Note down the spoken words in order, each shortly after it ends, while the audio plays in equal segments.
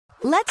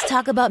Let's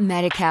talk about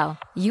Medi-Cal.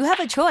 You have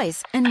a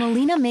choice, and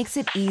Molina makes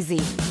it easy,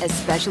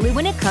 especially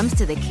when it comes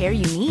to the care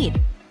you need.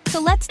 So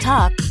let's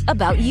talk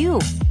about you,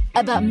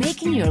 about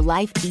making your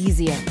life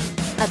easier,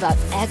 about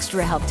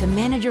extra help to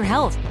manage your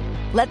health.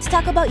 Let's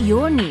talk about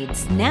your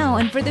needs now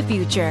and for the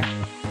future.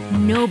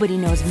 Nobody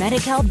knows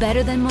Medi-Cal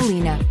better than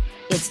Molina.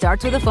 It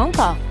starts with a phone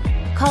call.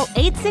 Call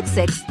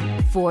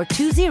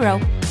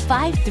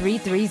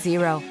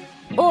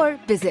 866-420-5330 or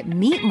visit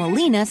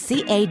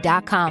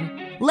meetmolinaca.com.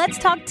 Let's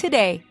talk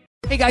today.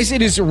 Hey guys,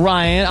 it is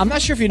Ryan. I'm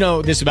not sure if you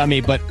know this about me,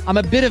 but I'm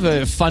a bit of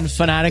a fun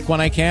fanatic when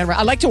I can.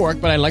 I like to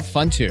work, but I like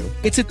fun too.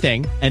 It's a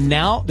thing. And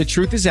now the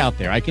truth is out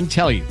there. I can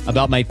tell you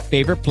about my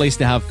favorite place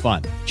to have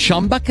fun.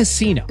 Chumba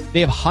Casino. They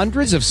have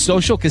hundreds of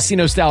social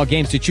casino style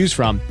games to choose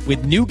from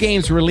with new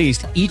games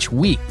released each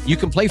week. You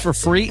can play for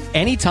free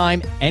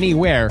anytime,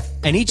 anywhere.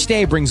 And each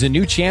day brings a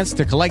new chance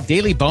to collect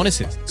daily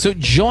bonuses. So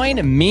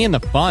join me in the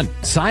fun.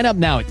 Sign up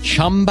now at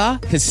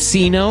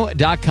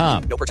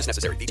ChumbaCasino.com. No purchase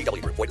necessary.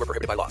 VGW Group. Void where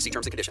prohibited by law. See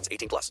terms and conditions.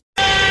 18+.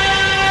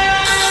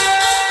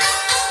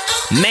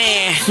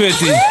 Man,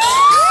 50.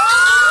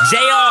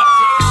 JR.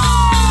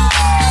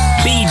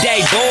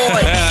 B-Day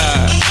boy.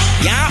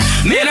 Yeah.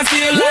 Man, I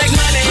feel like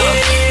money.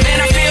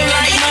 Man, I feel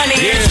like money.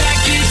 It's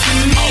like it to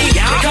me. They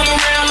come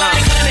around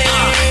like honey.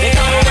 They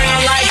come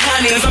around like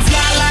honey. 'Cause I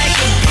fly like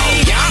a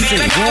bee. Man,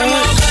 I got them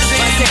all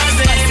buzzing.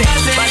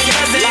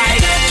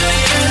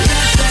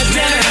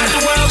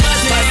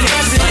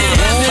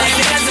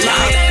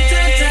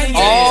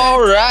 All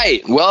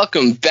right,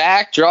 welcome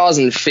back. Draws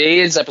and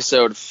Fades,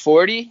 episode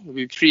 40. We'll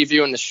be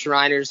previewing the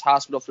Shriners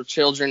Hospital for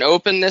Children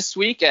Open this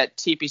week at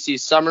TPC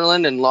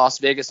Summerlin in Las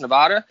Vegas,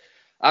 Nevada.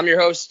 I'm your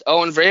host,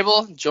 Owen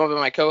Vrabel, joined by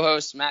my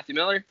co-host, Matthew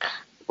Miller.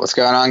 What's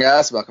going on,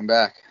 guys? Welcome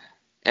back.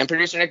 And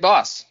producer Nick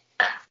Boss.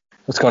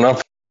 What's going on?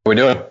 What are we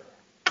doing?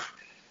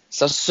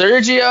 So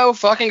Sergio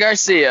fucking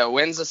Garcia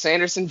wins the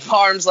Sanderson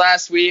Farms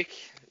last week.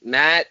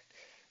 Matt,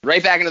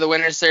 right back into the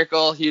winner's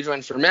circle. Huge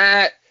win for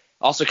Matt.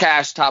 Also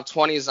cashed top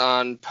 20s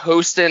on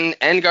Poston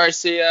and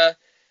Garcia.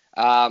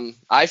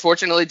 I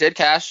fortunately did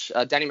cash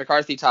Denny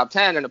McCarthy top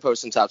 10 and a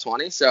Poston top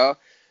 20. So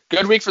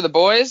good week for the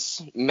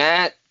boys.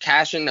 Matt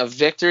cashing a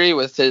victory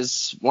with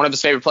one of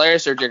his favorite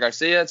players, Sergio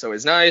Garcia. It's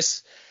always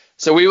nice.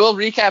 So we will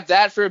recap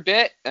that for a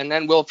bit, and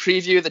then we'll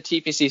preview the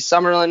TPC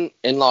Summerlin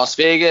in Las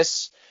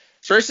Vegas.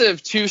 First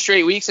of 2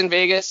 straight weeks in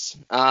Vegas.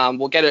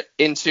 We'll get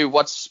into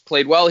what's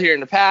played well here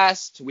in the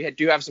past. We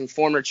do have some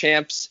former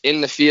champs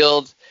in the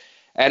field.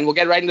 And we'll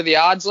get right into the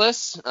odds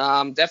list.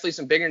 Definitely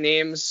some bigger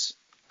names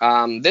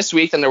this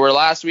week than there were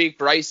last week.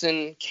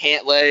 Bryson,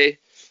 Cantlay,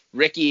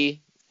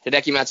 Ricky,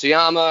 Hideki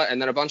Matsuyama, and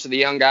then a bunch of the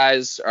young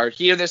guys are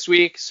here this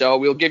week. So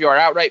we'll give you our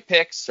outright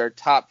picks, our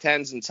top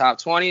 10s and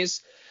top 20s.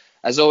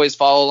 As always,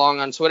 follow along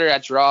on Twitter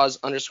at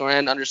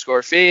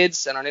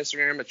draws_and_fades and on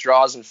Instagram at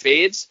draws and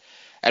fades.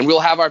 And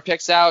we'll have our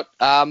picks out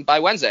by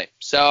Wednesday.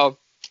 So,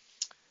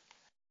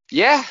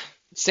 yeah,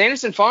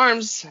 Sanderson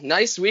Farms,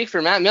 nice week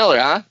for Matt Miller,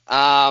 huh?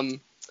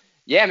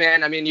 Yeah,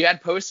 man. I mean, you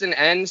had Poston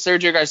and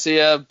Sergio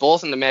Garcia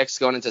both in the mix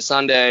going into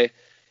Sunday,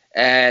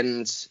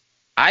 and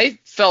I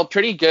felt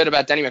pretty good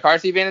about Denny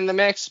McCarthy being in the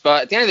mix,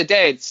 but at the end of the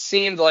day, it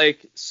seemed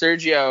like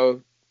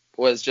Sergio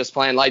was just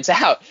playing lights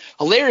out.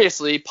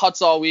 Hilariously,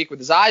 putts all week with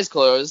his eyes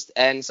closed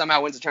and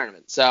somehow wins a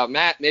tournament. So,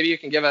 Matt, maybe you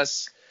can give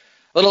us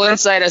a little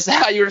insight as to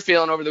how you were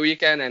feeling over the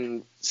weekend,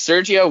 and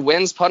Sergio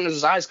wins putting with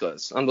his eyes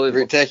closed. Unbelievable.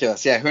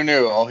 Ridiculous. Yeah, who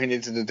knew? All he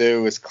needed to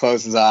do was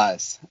close his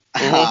eyes.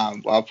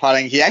 While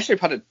putting. He actually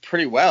putted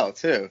pretty well,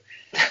 too.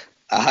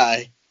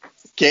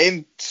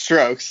 Gained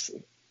strokes,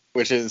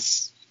 which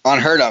is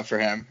unheard of for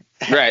him.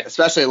 Right.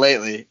 Especially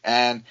lately.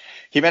 And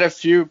he made a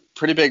few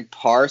pretty big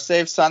par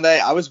saves Sunday.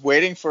 I was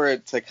waiting for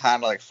it to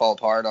kind of like fall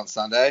apart on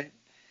Sunday.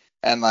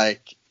 And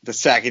like the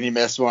second he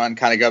missed one,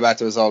 kind of go back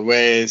to his old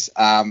ways.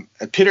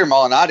 Peter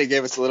Molinari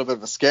gave us a little bit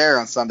of a scare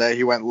on Sunday.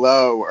 He went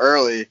low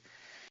early.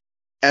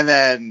 And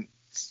then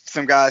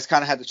some guys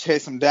kind of had to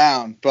chase him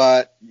down.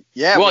 But,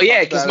 yeah. Well,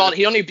 yeah, because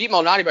he only beat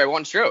Molinari by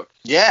 1 stroke.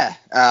 Yeah.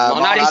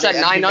 Molinari said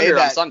 9 under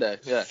on Sunday.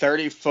 Yeah.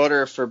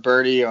 30-footer for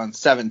birdie on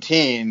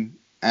 17.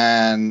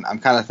 And I'm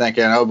kind of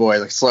thinking, oh, boy,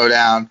 like slow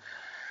down.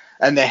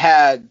 And they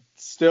had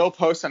still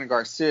Poston and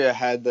Garcia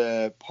had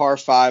the par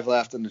 5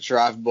 left and the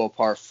drivable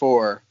par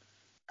 4.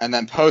 And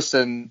then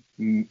Poston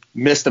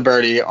missed the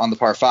birdie on the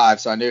par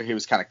 5, so I knew he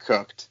was kind of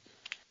cooked.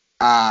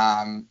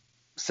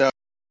 So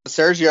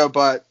Sergio,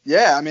 but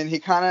yeah, I mean,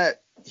 he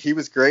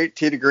was great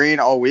tee to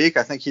green all week.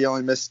 I think he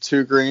only missed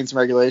 2 greens in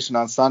regulation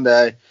on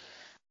Sunday.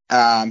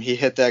 He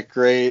hit that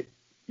great,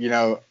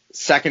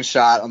 second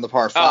shot on the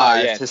par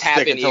 5 to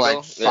stick it to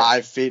like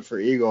 5 feet for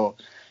eagle.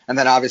 And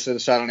then obviously the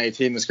shot on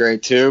 18 was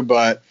great too,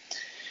 but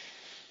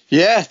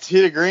yeah,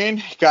 tee to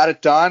green, got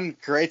it done.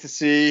 Great to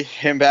see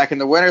him back in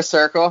the winner's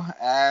circle.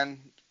 And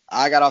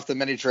I got off the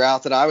mini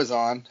drought that I was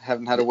on.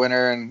 Haven't had a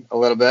winner in a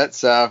little bit,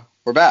 so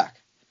we're back.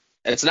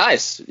 It's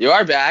nice. You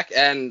are back,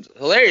 and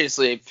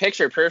hilariously,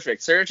 picture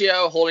perfect.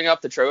 Sergio holding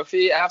up the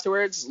trophy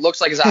afterwards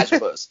looks like his eyes are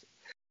closed.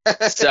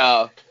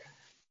 So,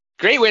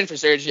 great win for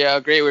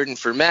Sergio. Great win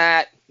for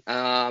Matt.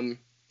 And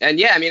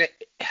yeah, I mean,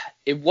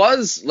 it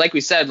was, like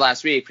we said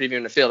last week,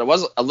 previewing the field, it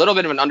was a little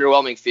bit of an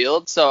underwhelming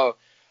field. So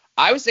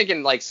I was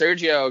thinking, like,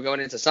 Sergio going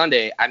into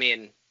Sunday, I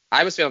mean,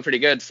 I was feeling pretty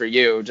good for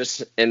you,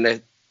 just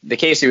in the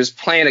case he was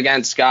playing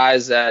against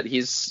guys that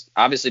he's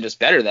obviously just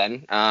better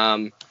than.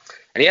 And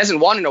he hasn't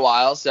won in a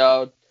while,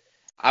 so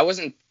I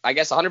wasn't, I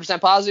guess, 100%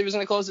 positive he was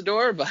going to close the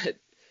door, but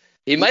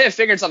he might have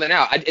figured something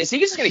out. Is he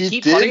just going to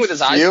keep hunting with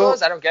his eyes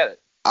closed? I don't get it.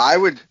 I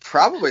would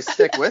probably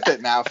stick with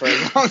it now for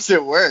as long as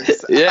it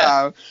works.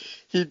 Yeah.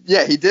 He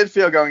did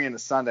feel going into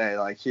Sunday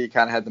like he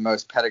kind of had the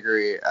most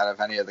pedigree out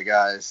of any of the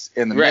guys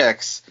in the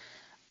mix.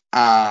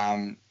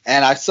 And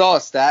I saw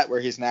a stat where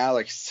he's now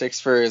like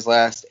 6 for his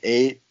last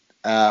 8,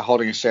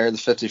 holding a share of the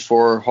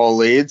 54-hole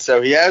lead.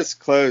 So he has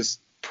closed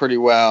pretty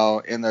well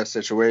in those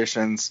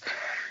situations.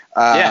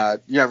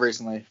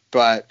 Recently.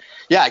 But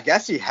yeah, I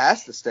guess he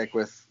has to stick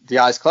with the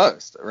eyes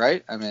closed,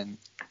 right? I mean,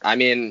 I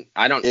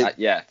don't.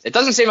 It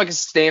doesn't seem like a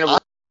sustainable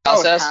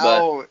process,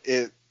 but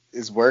it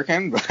is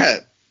working.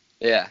 But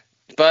yeah.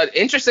 But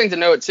interesting to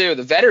note, too,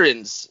 the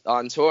veterans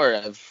on tour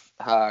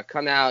have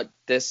come out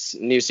this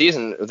new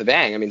season with a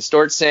bang. I mean,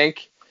 Stewart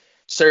Cink,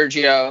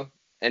 Sergio,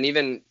 and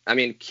even, I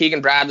mean,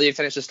 Keegan Bradley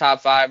finished his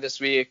top 5 this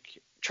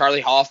week.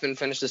 Charlie Hoffman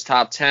finished his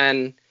top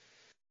 10.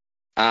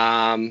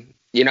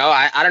 You know,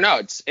 I don't know.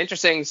 It's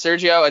interesting.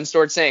 Sergio and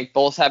Stewart Cink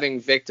both having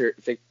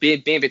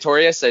being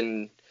victorious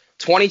in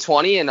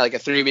 2020 in like a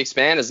 3-week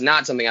span is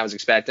not something I was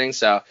expecting.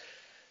 So,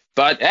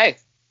 but hey,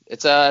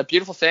 it's a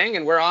beautiful thing,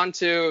 and we're on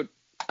to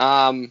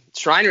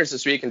Shriners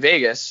this week in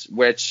Vegas,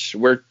 which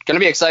we're going to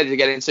be excited to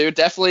get into.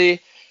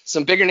 Definitely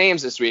some bigger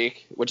names this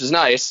week, which is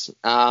nice,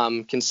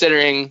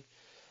 considering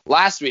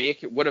last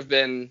week it would have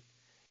been,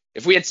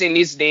 if we had seen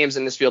these names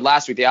in this field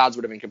last week, the odds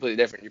would have been completely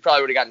different. You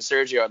probably would have gotten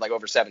Sergio at like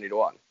over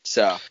 70-1.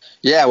 So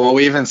yeah, well,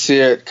 we even see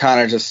it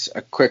kind of just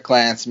a quick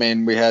glance. I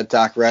mean, we had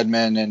Doc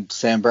Redman and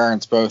Sam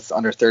Burns both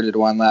under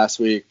 30-1 last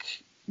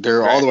week.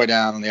 They're all the way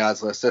down on the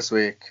odds list this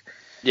week.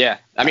 Yeah,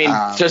 I mean,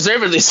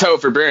 deservedly so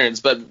for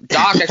Burns, but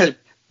Doc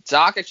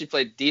actually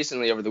played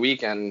decently over the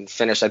weekend,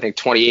 finished I think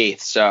 28th.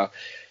 So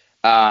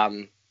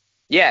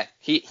yeah,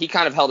 he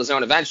kind of held his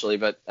own eventually,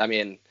 but I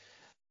mean,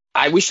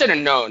 we should have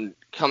known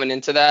coming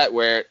into that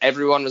where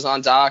everyone was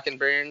on Doc and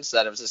Burns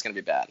that it was just going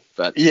to be bad.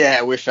 But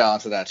yeah, we fell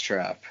into that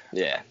trap.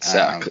 Yeah,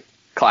 so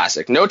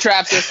classic. No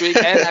traps this week.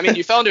 And I mean,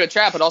 you fell into a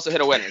trap but also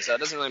hit a winner, so it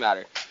doesn't really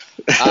matter.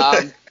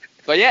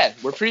 But yeah,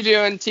 we're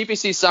previewing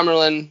TPC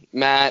Summerlin,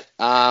 Matt.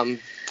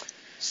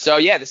 So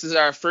yeah, this is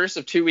our first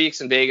of 2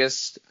 weeks in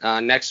Vegas.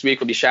 Next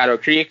week will be Shadow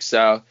Creek,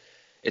 so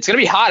it's going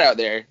to be hot out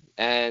there,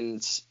 and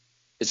it's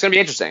going to be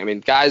interesting. I mean,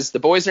 guys, the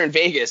boys are in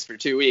Vegas for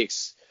 2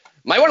 weeks.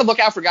 Might want to look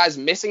out for guys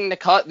missing the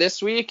cut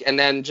this week and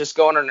then just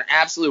going on an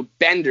absolute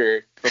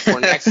bender before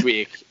next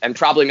week and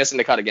probably missing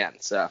the cut again.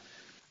 So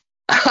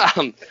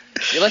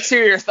let's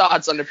hear your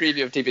thoughts on the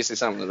preview of TPC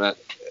Summerlin, Matt.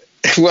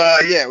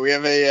 Well, yeah, we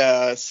have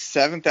a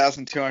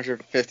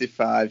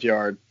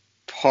 7,255-yard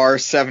par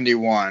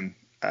 71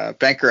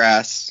 bent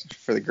grass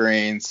for the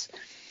greens.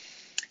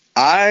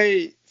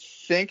 I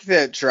think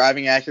that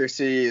driving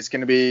accuracy is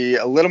going to be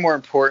a little more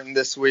important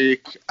this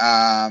week,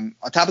 on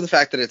top of the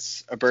fact that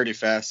it's a birdie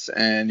fest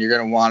and you're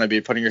going to want to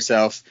be putting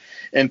yourself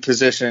in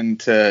position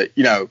to,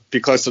 you know, be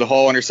close to the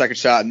hole on your second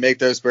shot and make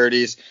those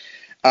birdies.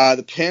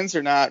 The pins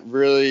are not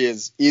really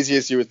as easy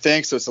as you would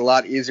think, so it's a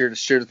lot easier to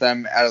shoot at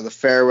them out of the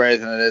fairway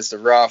than it is the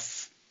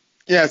rough.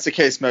 Yeah, it's the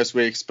case most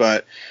weeks,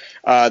 but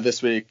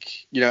this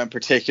week, you know, in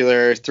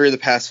particular, 3 of the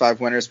past 5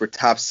 winners were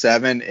top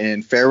 7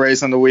 in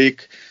fairways on the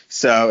week.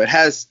 So it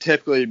has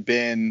typically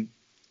been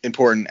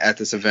important at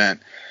this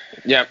event.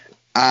 Yep.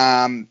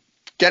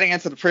 Getting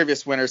into the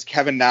previous winners,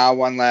 Kevin Na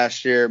won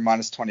last year,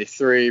 minus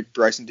 23.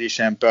 Bryson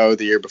DeChambeau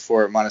the year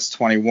before at minus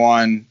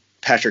 21.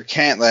 Patrick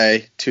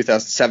Cantlay,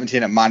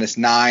 2017 at minus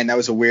 9. That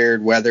was a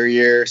weird weather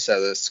year,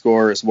 so the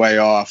score is way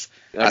off.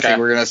 Okay. I think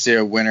we're going to see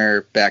a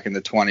winner back in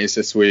the 20s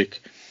this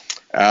week.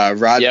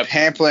 Rod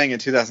Pampling in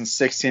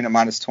 2016 at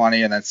minus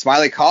 20, and then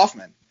Smiley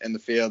Kaufman in the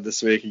field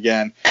this week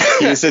again.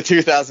 He was the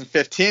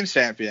 2015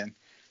 champion.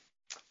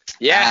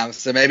 Yeah.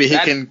 So maybe he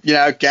can, you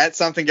know, get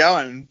something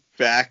going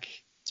back.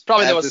 It's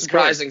probably the most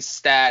surprising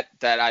stat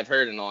that I've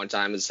heard in a long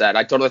time is that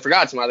I totally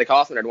forgot Smiley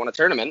Kaufman had won a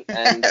tournament,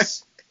 and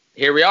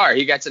here we are.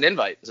 He gets an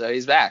invite, so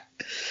he's back.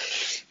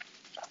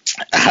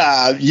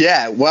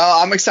 Yeah,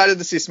 well, I'm excited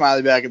to see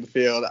Smiley back in the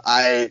field.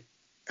 I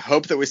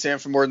hope that we see him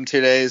for more than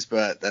 2 days,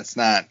 but that's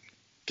not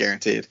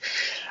guaranteed.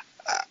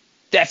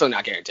 Definitely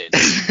not guaranteed.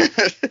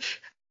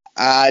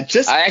 I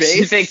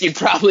actually think you'd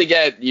probably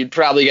get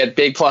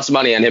big plus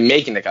money on him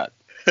making the cut.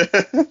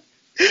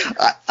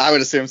 I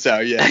would assume so.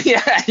 Yeah.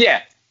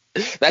 yeah.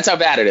 That's how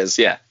bad it is.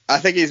 Yeah. I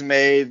think he's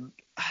made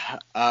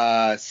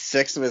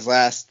 6 of his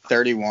last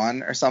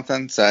 31 or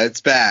something. So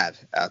it's bad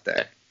out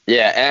there.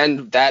 Yeah,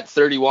 and that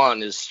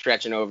 31 is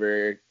stretching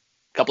over a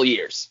couple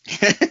years.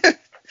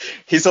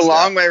 He's a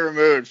long way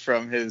removed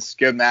from his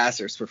good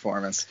Masters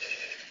performance.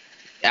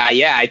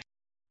 Yeah, I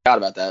forgot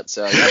about that.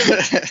 So.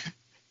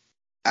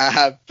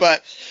 Yeah.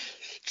 But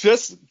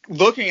just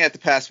looking at the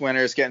past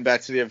winners, getting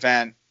back to the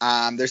event,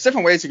 there's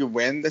different ways you could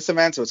win this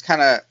event, so it's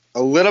kind of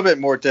a little bit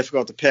more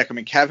difficult to pick. I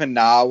mean, Kevin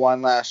Na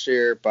won last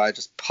year by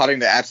just putting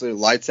the absolute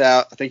lights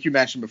out. I think you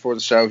mentioned before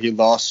the show he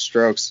lost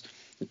strokes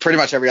in pretty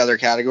much every other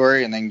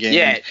category and then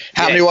gained.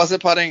 How many was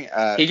it putting?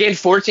 He gained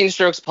 14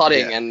 strokes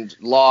putting and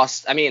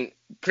lost. I mean,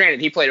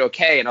 granted, he played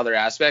okay in other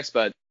aspects,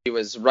 but he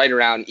was right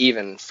around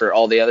even for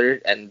all the other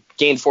and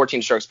gained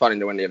 14 strokes putting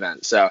to win the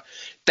event. So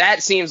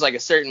that seems like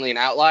certainly an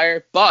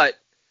outlier, but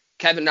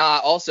Kevin Na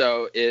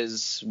also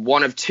is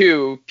one of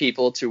two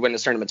people to win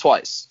this tournament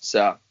twice.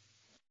 So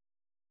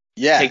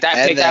take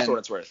that for what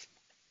it's worth.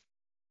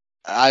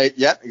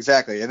 Yep,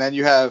 exactly. And then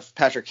you have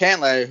Patrick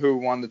Cantlay, who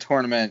won the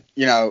tournament,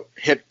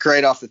 hit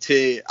great off the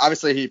tee.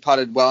 Obviously, he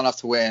putted well enough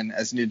to win,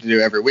 as you need to do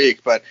every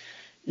week, but,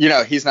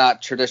 he's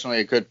not traditionally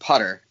a good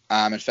putter.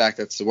 In fact,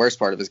 that's the worst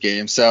part of his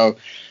game. So,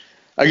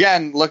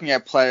 again, looking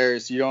at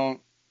players,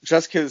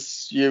 just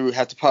because you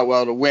have to putt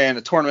well to win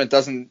a tournament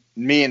doesn't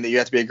mean that you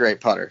have to be a great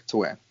putter to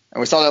win. And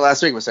we saw that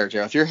last week with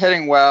Sergio. If you're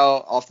hitting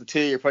well off the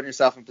tee, you're putting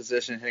yourself in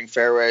position, hitting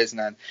fairways, and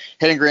then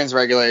hitting greens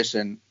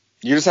regulation,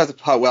 you just have to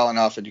putt well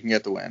enough and you can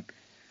get the win.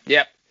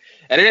 Yep.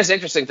 And it is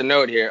interesting to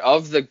note here,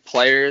 of the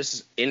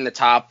players in the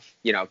top,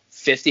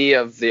 50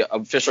 of the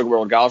official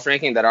world golf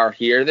ranking that are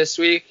here this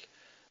week,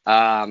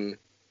 a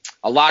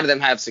lot of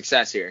them have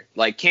success here.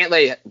 Like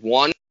Cantlay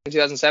won in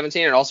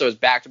 2017 and also has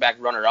back-to-back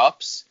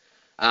runner-ups.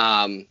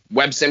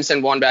 Webb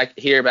Simpson won back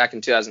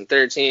in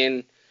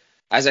 2013.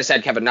 As I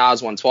said, Kevin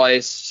Na's won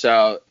twice.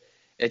 So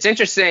it's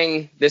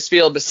interesting, this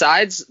field,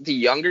 besides the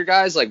younger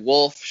guys like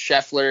Wolf,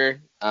 Scheffler,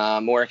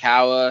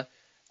 Morikawa,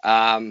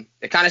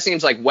 it kind of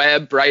seems like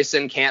Webb,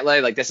 Bryson,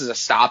 Cantlay, like this is a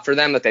stop for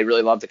them that they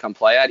really love to come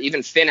play at.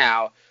 Even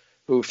Finau,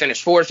 who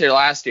finished fourth here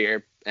last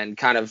year and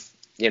kind of,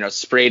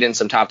 sprayed in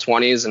some top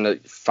 20s in the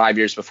 5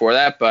 years before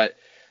that. But it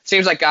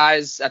seems like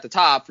guys at the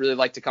top really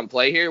like to come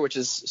play here, which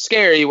is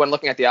scary when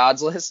looking at the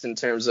odds list in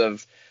terms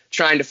of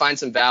trying to find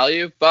some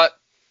value. But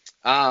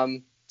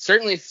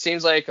certainly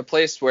seems like a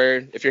place where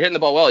if you're hitting the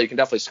ball well, you can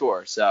definitely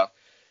score. So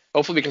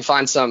hopefully we can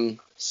find some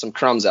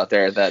crumbs out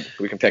there that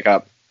we can pick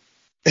up.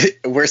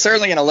 We're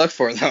certainly going to look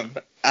for them.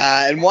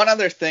 And one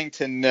other thing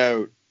to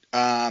note,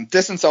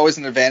 distance always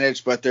an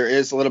advantage, but there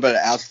is a little bit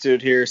of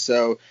altitude here.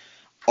 So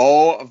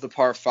all of the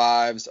par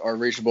fives are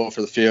reachable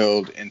for the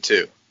field in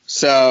two.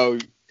 So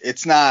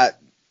it's not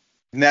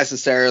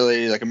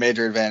necessarily like a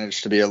major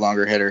advantage to be a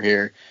longer hitter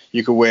here.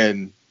 You could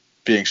win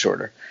being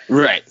shorter.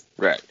 Right.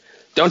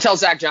 Don't tell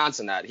Zach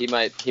Johnson that. He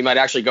might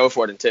actually go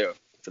for it in two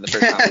for the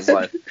first time in his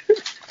life.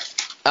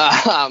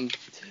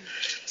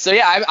 So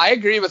yeah, I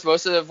agree with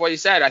most of what you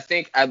said. I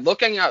think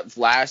looking at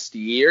last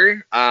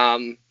year,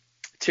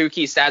 two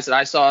key stats that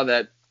I saw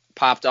that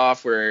popped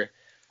off were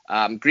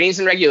greens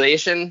and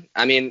regulation.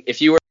 I mean,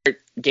 if you were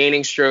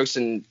gaining strokes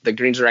in the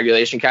greens and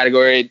regulation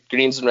category,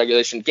 greens and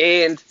regulation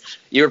gained,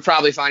 you were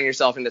probably finding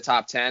yourself in the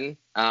top 10.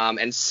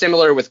 And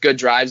similar with good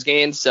drives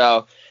gained.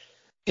 So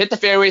hit the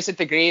fairways, hit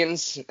the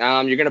greens. You're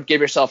going to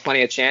give yourself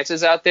plenty of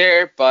chances out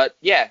there. But,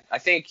 yeah, I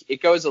think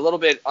it goes a little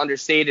bit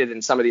understated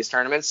in some of these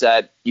tournaments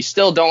that you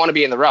still don't want to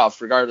be in the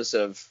rough regardless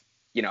of,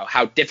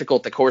 how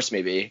difficult the course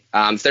may be.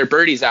 If there are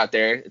birdies out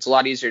there, it's a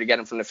lot easier to get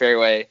them from the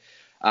fairway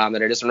than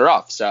it is from the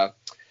rough. So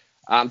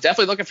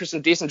definitely looking for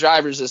some decent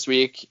drivers this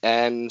week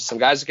and some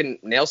guys that can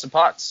nail some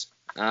putts.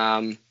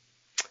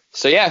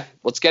 So, yeah,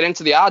 let's get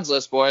into the odds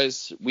list,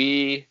 boys.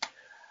 We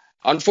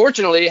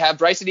unfortunately have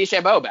Bryson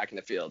DeChambeau back in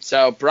the field.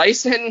 So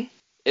Bryson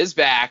is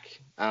back,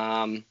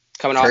 coming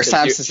off first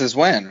time since his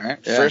win, right?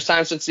 Yeah. First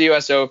time since the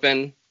U.S.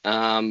 Open,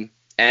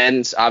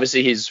 and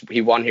obviously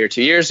he won here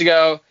 2 years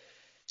ago.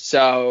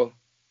 So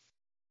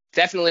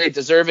definitely a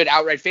deserved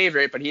outright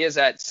favorite, but he is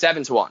at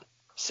 7-1.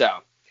 So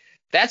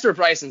that's where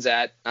Bryson's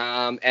at.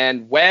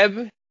 And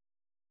Webb,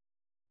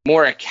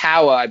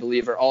 Morikawa, I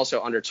believe, are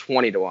also under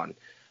 20-1,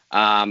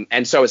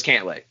 and so is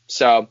Cantlay.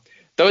 So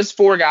those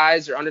four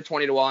guys are under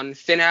 20-1.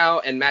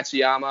 Finau and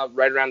Matsuyama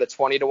right around the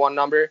 20-1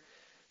 number.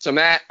 So,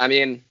 Matt, I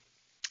mean,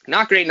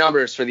 not great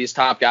numbers for these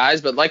top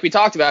guys, but like we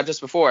talked about just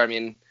before, I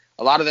mean,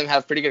 a lot of them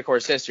have pretty good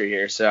course history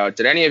here. So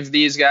did any of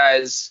these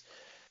guys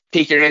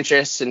pique your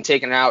interest in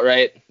taking it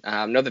outright?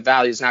 Know the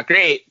value is not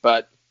great,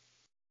 but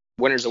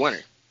winner's a winner.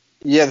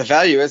 Yeah, the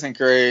value isn't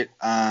great.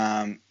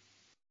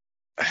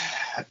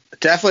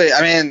 Definitely,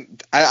 I mean,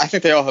 I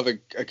think they all have a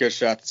good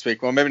shot this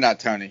week. Well, maybe not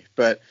Tony,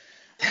 but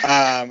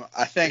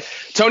I think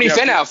Tony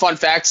Finau, fun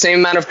fact, same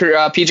amount of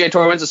PGA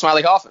Tour wins as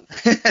Smiley Coffin.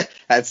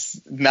 That's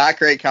not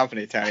great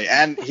company, Tony.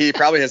 And he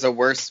probably has a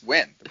worse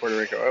win, the Puerto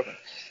Rico Open.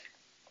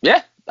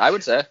 Yeah, I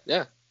would say,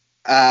 yeah.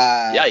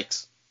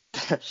 Yikes.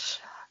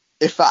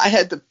 If I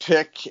had to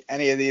pick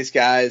any of these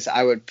guys,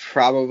 I would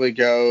probably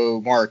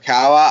go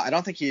Morikawa. I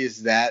don't think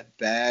he's that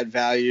bad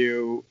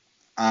value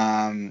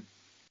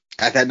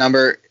at that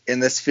number in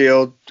this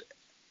field.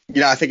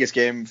 I think his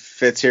game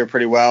fits here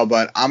pretty well,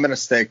 but I'm going to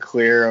stay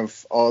clear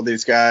of all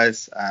these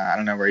guys. I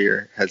don't know where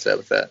your head's at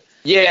with that.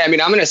 Yeah, I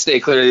mean, I'm going to stay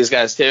clear of these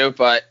guys too,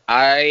 but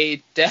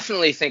I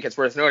definitely think it's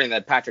worth noting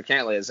that Patrick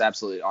Cantlay is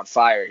absolutely on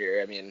fire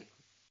here. I mean,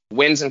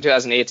 wins in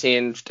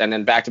 2018 and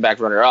then back-to-back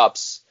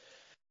runner-ups.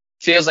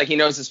 Feels like he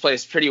knows his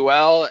place pretty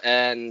well,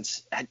 and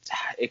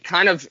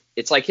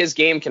it's like his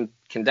game can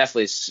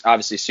definitely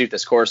obviously suit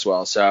this course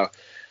well. So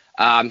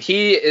I'm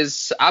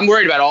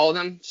worried about all of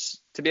them,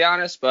 to be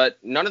honest, but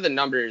none of the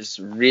numbers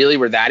really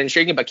were that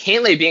intriguing. But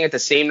Cantlay being at the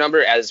same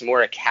number as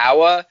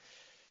Morikawa,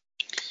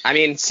 I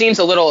mean, seems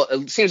a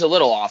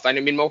little off. I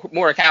mean,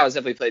 Morikawa has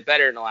definitely played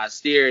better in the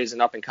last year. He's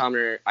an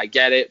up-and-comer. I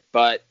get it,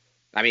 but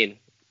I mean,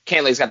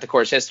 Cantlay's got the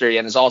course history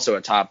and is also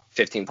a top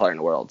 15 player in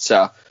the world.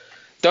 So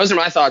those are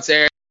my thoughts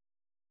there.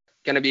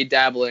 Going to be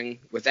dabbling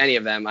with any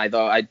of them. I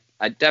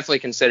definitely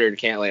considered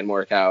Cantlay and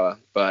Morikawa,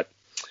 but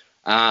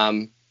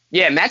Matsuyama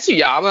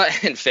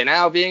and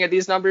Finau being at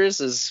these numbers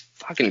is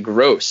fucking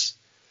gross.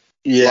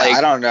 Yeah,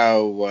 I don't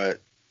know what.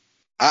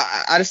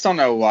 I just don't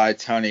know why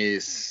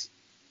Tony's.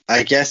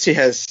 I guess he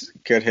has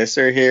good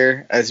history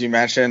here, as you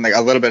mentioned, like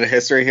a little bit of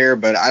history here,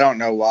 but I don't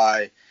know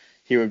why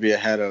he would be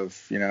ahead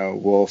of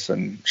Wolff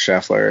and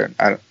Scheffler.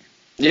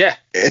 Yeah,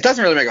 it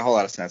doesn't really make a whole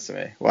lot of sense to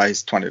me why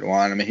he's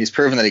 20-1. I mean, he's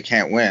proven that he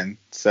can't win.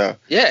 So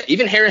yeah,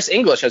 even Harris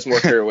English has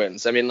more career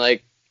wins. I mean,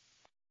 like,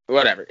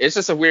 whatever. It's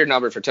just a weird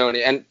number for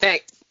Tony, and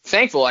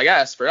thankful, I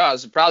guess, for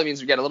us. It probably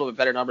means we get a little bit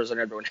better numbers than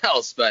everyone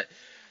else. But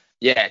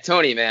yeah,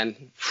 Tony, man,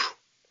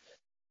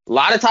 a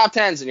lot of top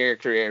 10s in your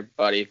career,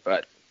 buddy.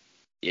 But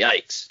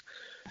yikes.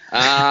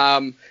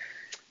 I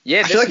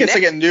feel like it's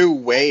like a new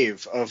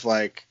wave of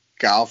like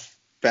golf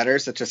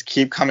bettors that just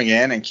keep coming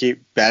in and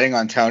keep betting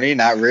on Tony,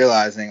 not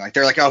realizing like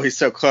they're like, oh, he's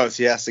so close,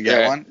 he has to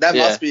get one. That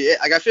must be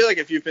it. Like I feel like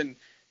if you've been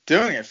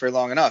doing it for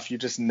long enough, you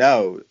just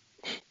know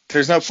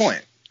there's no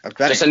point of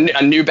betting. Just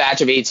a new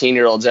batch of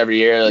 18-year-olds every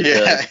year.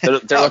 Like,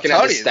 they're looking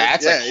Tony, at the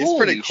stats. Yeah, like, he's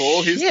pretty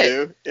cool. He's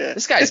new. Yeah.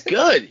 This guy's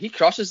good. He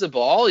crushes the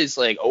ball. He's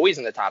like always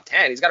in the top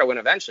 10. He's got to win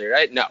eventually,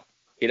 right? No,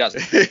 he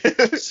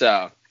doesn't.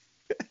 So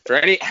for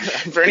any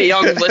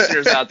young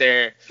listeners out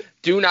there,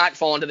 do not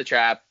fall into the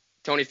trap.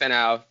 Tony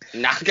Finau,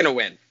 not going to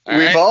win.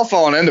 We've all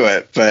fallen into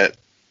it, but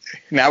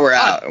now we're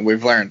out and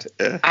we've learned.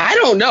 Yeah. I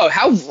don't know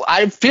how.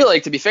 I feel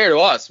like, to be fair to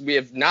us, we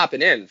have not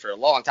been in for a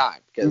long time.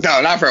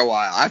 No, not for a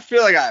while. I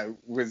feel like I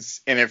was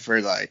in it for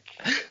like.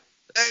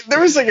 There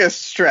was like a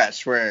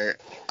stretch where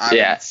I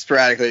would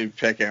sporadically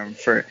pick him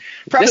for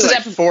probably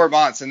like 4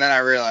 months, and then I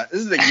realized this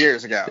is like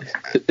years ago.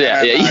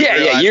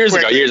 Years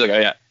ago,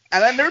 yeah.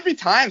 And then there would be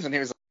times when he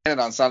was it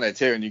on Sunday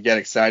too, and you get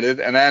excited,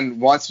 and then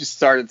once you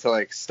started to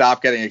like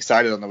stop getting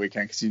excited on the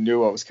weekend because you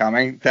knew what was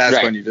coming,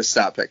 that's when you just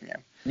stopped picking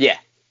him. Yeah,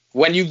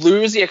 when you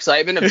lose the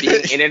excitement of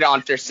being in it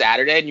on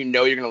Saturday and you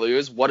know you're gonna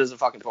lose, what is the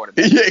fucking point of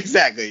it? Yeah,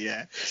 exactly.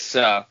 Yeah.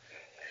 So,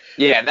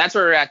 yeah, that's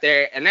where we're at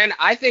there, and then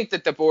I think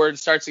that the board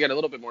starts to get a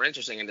little bit more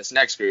interesting in this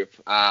next group.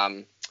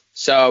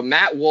 So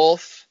Matt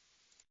Wolff,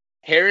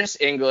 Harris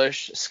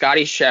English,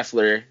 Scotty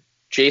Scheffler,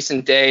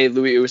 Jason Day,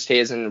 Louis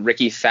Oosthuizen,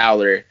 Ricky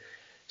Fowler,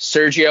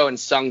 Sergio and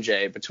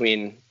Sungjae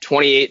between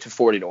 28 to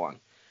 40-1.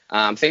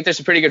 I think there's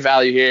a pretty good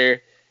value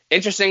here.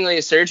 Interestingly,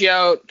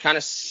 Sergio kind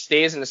of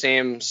stays in the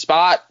same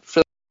spot for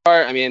the most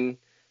part. I mean,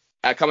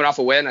 coming off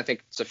a win, I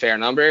think it's a fair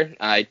number.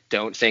 I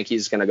don't think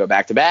he's going to go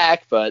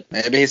back-to-back, but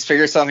maybe he's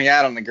figured something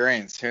out on the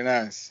greens. Who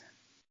knows?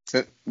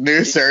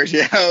 New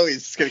Sergio,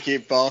 he's just going to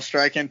keep ball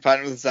striking,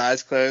 putting with his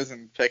eyes closed,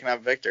 and picking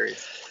up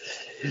victories.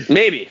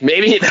 Maybe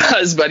he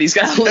does, but he's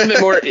got a little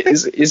bit more.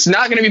 He's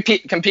not going to be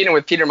competing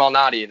with Peter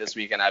Malnati this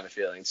weekend, I have a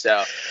feeling.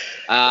 So,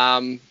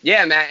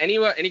 Matt,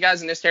 any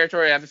guys in this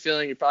territory, I have a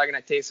feeling you're probably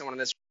going to take someone in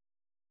this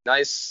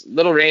nice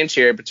little range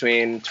here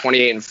between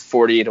 28 and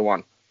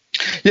 40-1.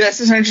 Yeah,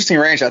 this is an interesting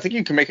range. I think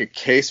you can make a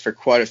case for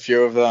quite a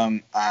few of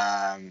them.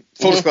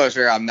 Full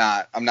disclosure, I'm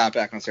not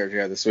back on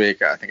Sergio this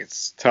week. I think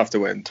it's tough to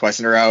win twice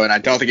in a row, and I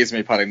don't think he's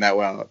going to be putting that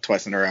well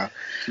twice in a row.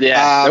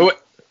 Yeah.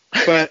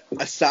 But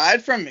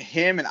aside from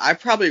him, and I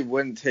probably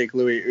wouldn't take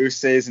Louis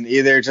Oosthuizen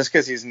either, just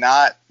because he's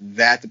not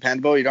that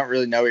dependable. You don't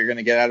really know what you're going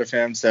to get out of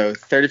him. So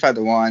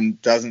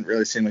 35-1 doesn't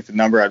really seem like the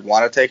number I'd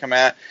want to take him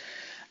at.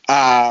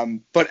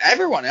 But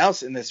everyone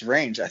else in this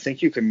range, I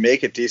think you can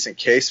make a decent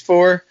case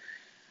for.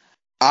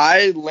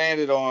 I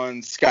landed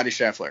on Scotty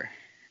Scheffler.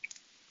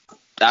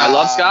 I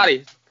love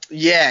Scotty.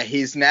 Yeah,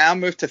 he's now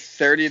moved to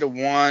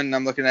 30-1.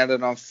 I'm looking at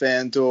it on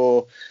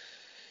FanDuel.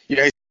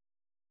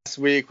 Last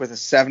week with a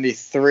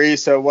 73,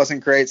 so it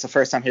wasn't great. It's the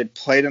first time he had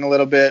played in a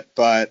little bit,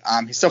 but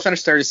he still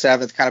finished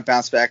 37th, kind of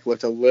bounced back,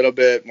 looked a little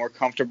bit more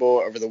comfortable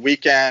over the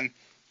weekend.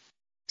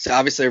 He's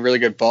obviously a really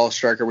good ball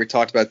striker. We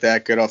talked about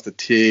that, good off the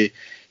tee.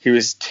 He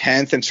was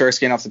 10th in strokes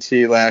gained off the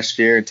tee last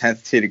year,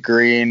 10th tee to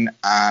green,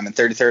 and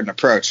 33rd in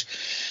approach.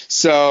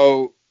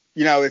 So,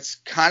 it's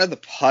kind of the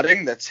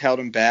putting that's held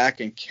him back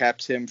and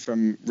kept him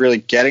from really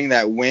getting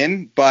that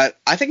win. But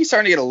I think he's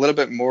starting to get a little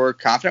bit more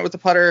confident with the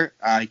putter.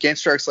 He gained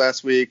strokes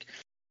last week.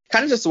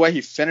 Kind of just the way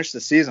he finished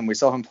the season, we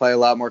saw him play a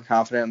lot more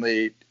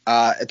confidently.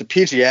 At the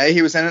PGA,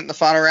 he was in it in the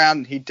final round,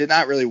 and he did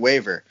not really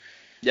waver.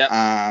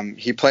 Yep.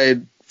 He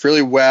played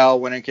really well,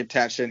 went in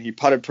contention. He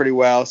putted pretty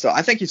well. So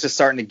I think he's just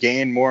starting to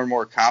gain more and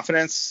more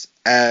confidence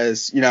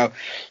as,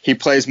 he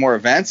plays more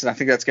events, and I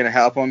think that's going to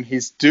help him.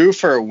 He's due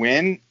for a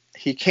win.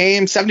 He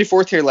came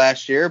 74th here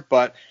last year,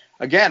 but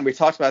again, we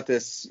talked about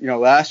this,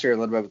 last year a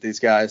little bit with these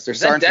guys. They're Is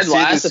that starting dead to see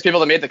last? The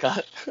people that made the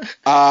cut.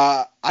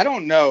 I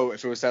don't know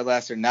if it was dead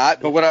last or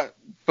not, but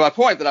my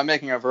point that I'm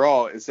making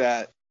overall is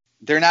that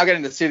they're now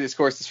getting to see these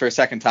courses for a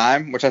second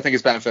time, which I think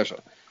is beneficial.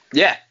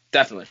 Yeah,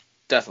 definitely.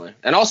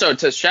 And also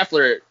to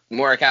Scheffler,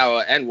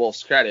 Morikawa, and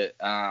Wolff's credit,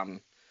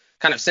 kind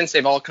of since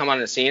they've all come on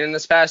the scene in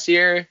this past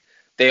year,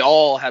 they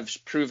all have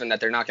proven that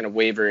they're not going to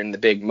waver in the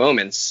big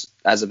moments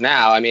as of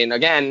now. I mean,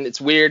 again,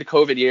 it's weird,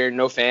 COVID year,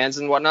 no fans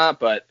and whatnot,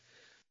 but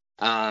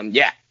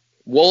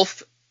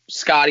Wolff,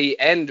 Scotty,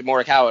 and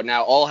Morikawa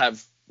now all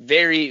have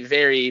very,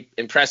 very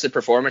impressive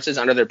performances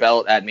under their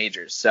belt at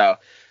majors. So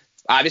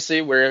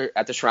obviously we're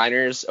at the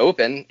Shriners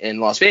Open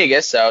in Las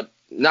Vegas, so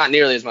not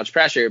nearly as much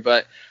pressure,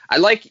 but I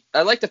like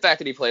the fact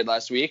that he played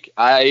last week.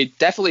 I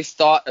definitely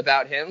thought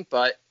about him,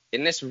 but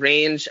in this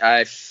range,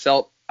 I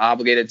felt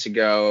obligated to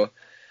go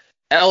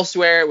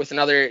elsewhere with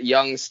another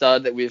young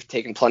stud that we've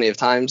taken plenty of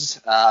times,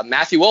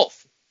 Matthew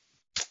Wolff.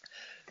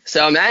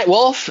 So Matt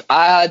Wolff,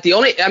 I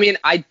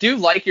do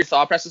like your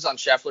thought process on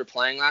Scheffler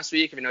playing last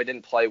week, even though he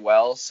didn't play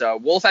well. So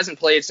Wolff hasn't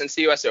played since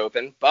the U.S.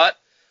 Open, but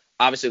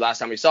obviously last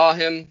time we saw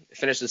him,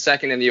 finished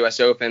second in the U.S.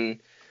 Open.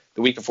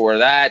 The week before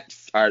that,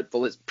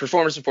 the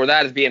performance before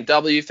that at the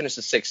BMW, finished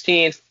the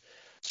 16th,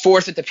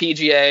 4th at the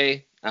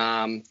PGA,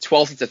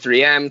 12th at the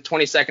 3M,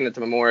 22nd at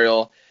the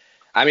Memorial.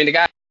 I mean, the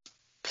guy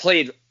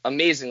played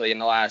amazingly in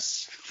the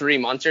last 3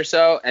 months or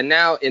so. And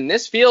now in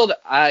this field,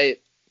 I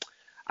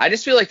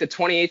just feel like the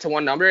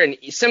 28-1 number, and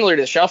similar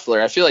to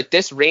Scheffler, I feel like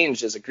this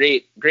range is a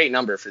great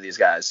number for these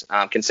guys,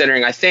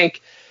 considering I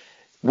think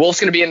Wolff's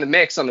going to be in the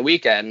mix on the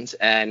weekend.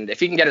 And if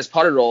he can get his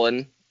putter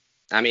rolling,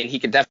 I mean, he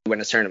could definitely win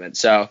this tournament.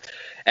 So,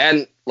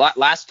 and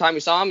last time we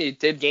saw him, he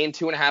did gain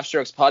 2.5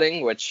 strokes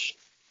putting, which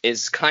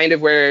is kind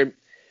of where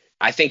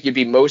I think you'd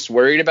be most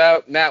worried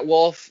about Matt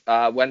Wolff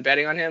when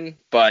betting on him.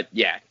 But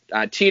yeah,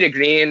 tee to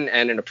green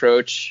and an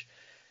approach,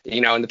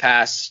 in the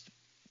past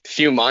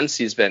few months,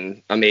 he's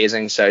been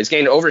amazing. So he's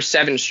gained over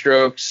 7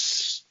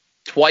 strokes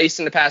twice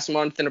in the past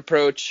month in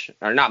approach,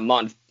 or not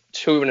month,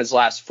 2 in his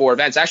last 4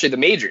 events. Actually, the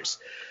majors,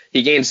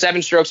 he gained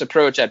 7 strokes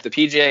approach at the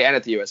PGA and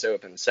at the U.S.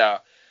 Open. So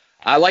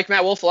I like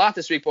Matt Wolff a lot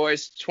this week,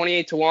 boys.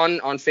 28-1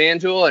 on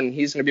FanDuel, and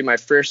he's going to be my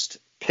first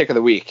pick of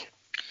the week.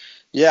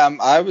 Yeah,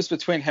 I was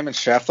between him and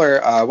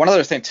Scheffler. One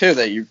other thing, too,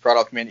 that you brought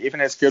up, even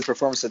his good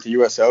performance at the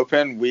U.S.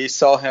 Open, we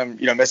saw him,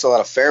 miss a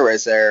lot of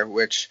fairways there,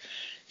 which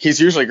he's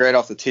usually great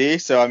off the tee.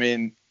 So,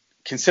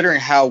 considering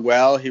how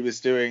well he was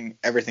doing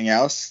everything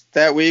else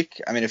that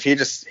week, if he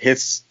just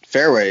hits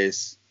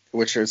fairways,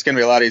 which is going to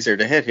be a lot easier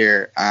to hit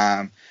here,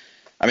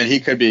 he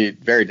could be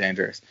very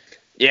dangerous.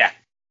 Yeah.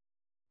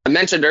 I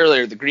mentioned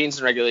earlier the greens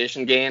and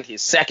regulation gain.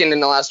 He's second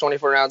in the last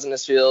 24 rounds in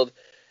this field,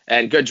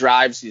 and good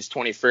drives. He's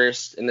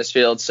 21st in this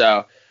field.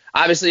 So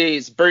obviously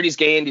he's birdies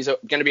gained. He's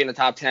going to be in the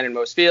top 10 in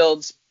most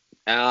fields.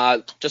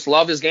 Just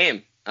love his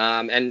game.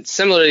 And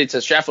similarly to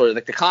Scheffler,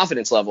 like the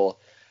confidence level,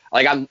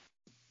 like I'm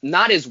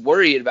not as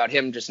worried about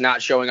him just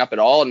not showing up at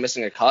all and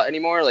missing a cut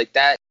anymore. Like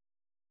that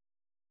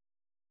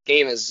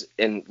game is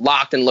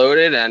locked and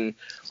loaded, and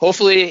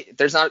hopefully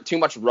there's not too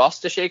much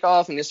rust to shake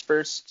off in this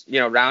first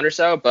round or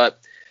so. But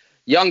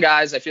young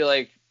guys, I feel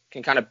like,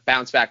 can kind of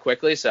bounce back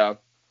quickly. So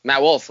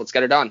Matt Wolff, let's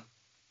get it done.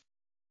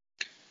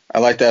 I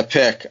like that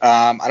pick.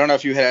 I don't know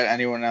if you had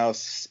anyone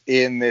else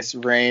in this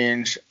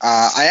range.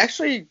 I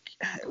actually,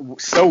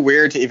 so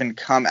weird to even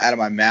come out of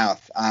my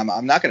mouth.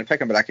 I'm not going to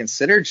pick him, but I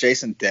consider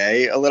Jason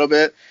Day a little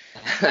bit.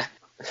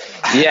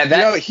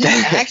 Yeah, he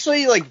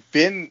actually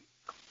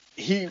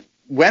he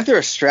went through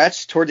a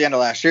stretch toward the end of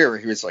last year where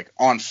he was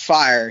on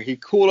fire. He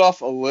cooled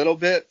off a little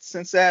bit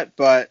since that,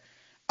 but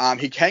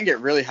he can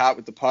get really hot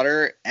with the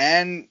putter,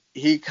 and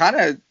he kind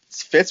of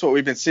fits what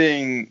we've been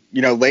seeing,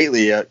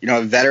 lately. A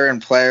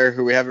veteran player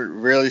who we haven't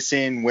really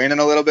seen win in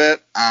a little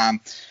bit.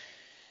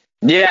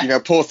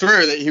 Pull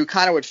through. That he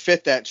kind of would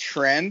fit that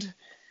trend,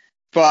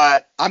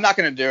 but I'm not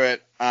going to do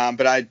it.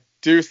 But I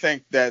do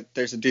think that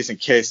there's a decent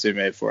case to be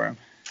made for him.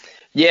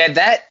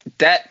 Yeah,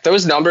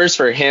 those numbers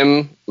for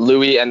him,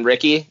 Louis, and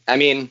Ricky.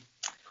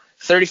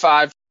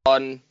 35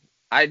 on.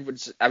 I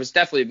was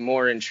definitely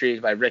more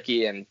intrigued by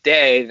Ricky and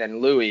Day than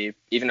Louis,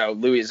 even though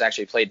Louis has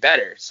actually played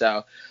better.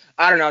 So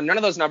I don't know. None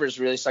of those numbers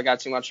really stuck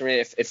out too much for me.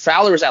 If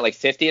Fowler was at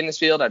 50 in this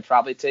field, I'd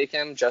probably take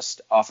him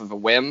just off of a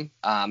whim,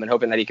 and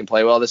hoping that he can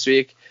play well this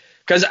week.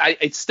 Because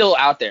it's still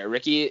out there.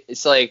 Ricky,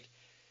 it's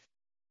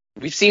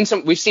we've seen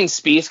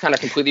Spieth kind of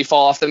completely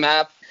fall off the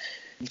map.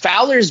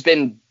 Fowler's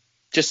been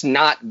just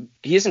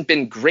he hasn't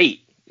been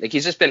great.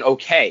 He's just been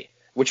okay,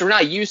 which we're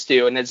not used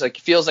to, and it's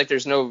feels like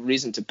there's no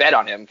reason to bet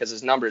on him because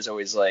his number is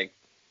always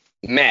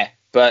meh.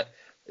 But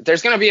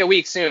there's gonna be a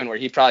week soon where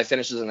he probably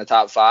finishes in the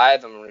top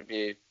 5. I'm gonna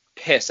be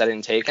pissed I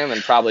didn't take him,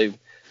 and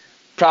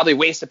probably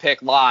waste a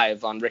pick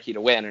live on Ricky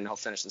to win, and he'll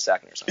finish the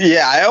second or something.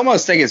 Yeah, I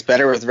almost think it's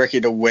better with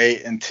Ricky to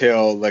wait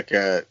until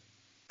a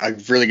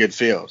really good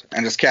field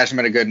and just catch him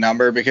at a good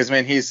number, because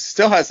he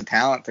still has the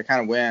talent to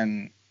kind of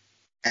win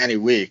any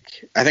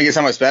week. I think it's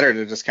almost better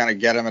to just kind of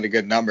get him at a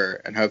good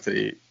number and hope that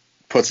he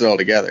puts it all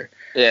together.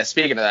 Yeah,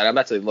 speaking of that, I'm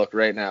about to look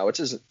right now, which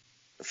is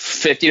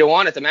 50 to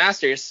 1 at the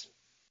Masters.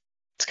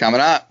 It's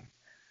coming up.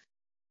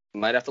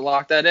 Might have to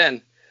lock that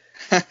in.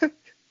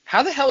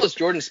 How the hell is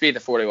Jordan Spieth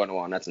at 41 to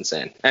 1? That's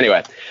insane.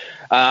 Anyway,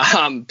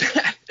 back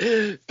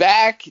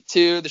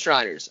to the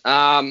Shriners.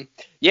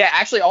 Yeah,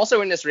 actually,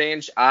 also in this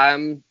range,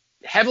 I'm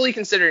heavily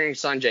considering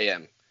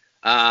Sungjae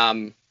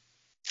Im.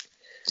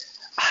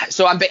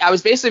 So I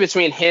was basically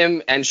between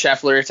him and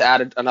Scheffler to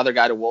add another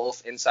guy to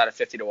Wolf inside of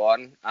 50 to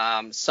 1.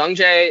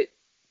 Sungjae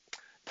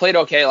played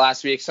okay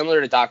last week,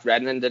 similar to Doc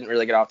Redman. Didn't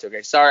really get off to a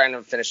great start.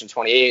 Ended up finishing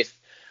 28th.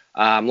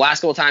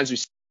 Last couple times we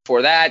saw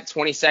before that,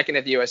 22nd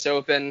at the U.S.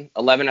 Open,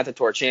 11th at the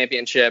Tour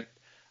Championship.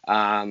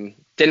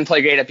 Didn't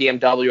play great at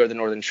BMW or the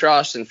Northern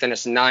Trust, and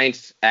finished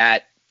 9th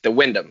at the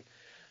Wyndham.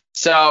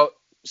 So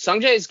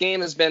Sungjae's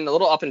game has been a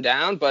little up and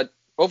down, but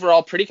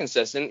overall pretty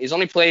consistent. He's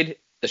only played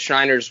the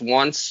Shriners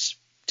once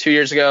 2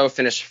 years ago,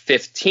 finished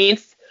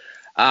 15th.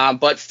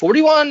 But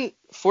 41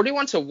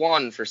 to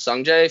 1 for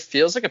Sungjae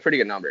feels like a pretty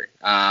good number.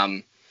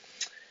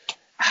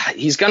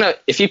 He's gonna,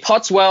 if he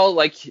putts well,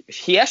 like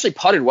he actually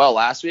putted well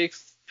last week.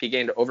 He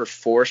gained over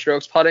 4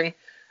 strokes putting.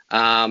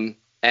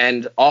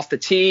 And off the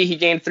tee, he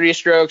gained 3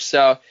 strokes.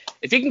 So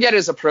if he can get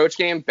his approach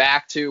game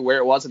back to where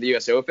it was at the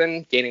U.S.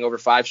 Open, gaining over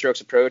 5 strokes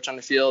approach on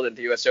the field at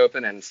the U.S.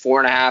 Open and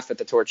 4.5 at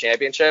the Tour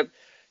Championship,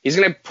 he's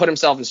going to put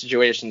himself in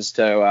situations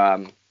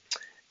to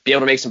be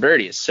able to make some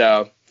birdies.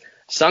 So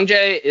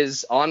Sungjae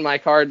is on my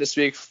card this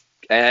week,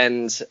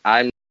 and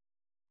I'm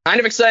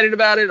kind of excited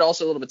about it,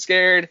 also a little bit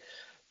scared.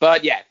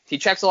 But yeah, he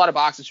checks a lot of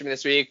boxes for me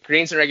this week.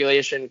 Greens in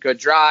regulation, good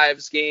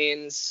drives,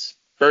 gains,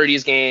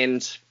 birdies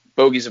gained,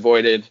 bogeys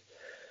avoided.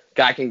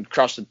 Guy can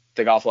crush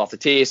the golf off the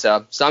tee.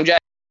 So Sungjae,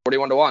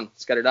 41 to 1.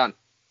 Let's get it done.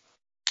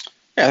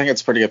 Yeah, I think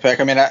it's a pretty good pick.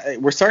 I mean,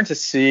 we're starting to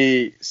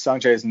see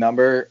Sungjae's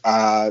number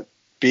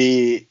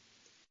be,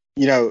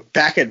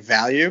 back at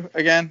value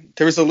again.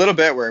 There was a little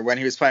bit where when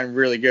he was playing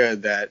really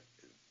good that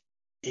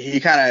he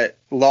kind of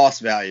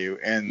lost value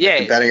in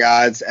the betting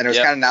odds, and it was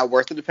kind of not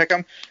worth it to pick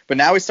him. But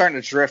now he's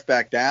starting to drift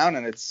back down,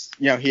 and it's,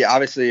 he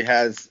obviously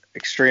has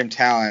extreme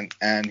talent,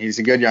 and he's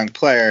a good young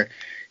player.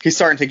 He's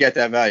starting to get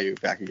that value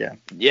back again.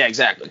 Yeah,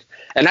 exactly.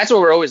 And that's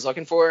what we're always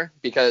looking for,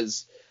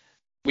 because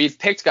we've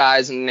picked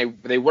guys and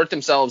they work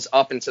themselves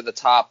up into the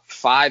top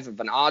 5 of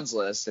an odds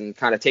list and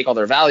kind of take all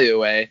their value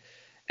away.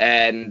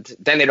 And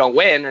then they don't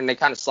win and they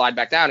kind of slide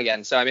back down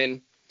again. So, I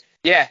mean,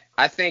 yeah,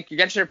 I think you're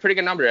getting a pretty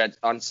good number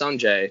on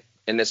Sungjae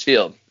in this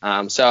field.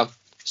 So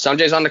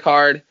Sungjae's on the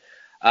card.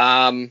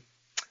 So,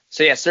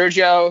 yeah,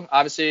 Sergio,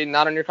 obviously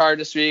not on your card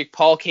this week.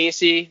 Paul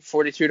Casey,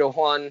 42 to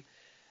 1.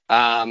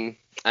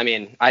 I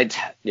mean, I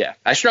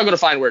struggle to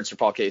find words for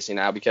Paul Casey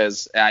now,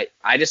 because I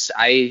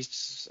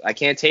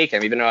can't take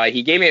him, even though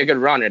he gave me a good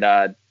run at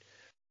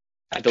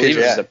I believe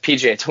it was the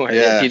PGA Tour,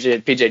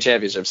 PGA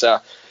Championship. So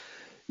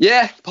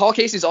yeah, Paul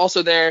Casey's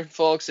also there,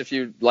 folks. If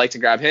you'd like to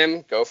grab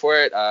him, go for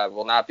it.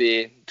 We'll not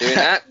be doing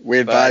that. We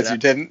advise you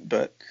didn't,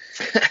 but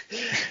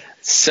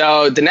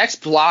so the next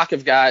block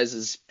of guys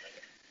is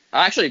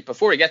actually,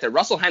 before we get there,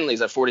 Russell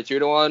Henley's at 42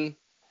 to 1,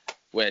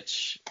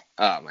 which,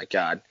 oh my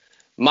God.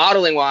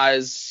 Modeling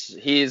wise,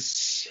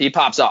 he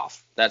pops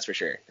off. That's for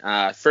sure.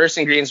 First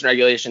in greens and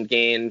regulation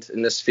gained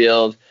in this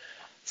field.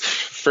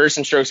 First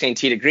in strokes gained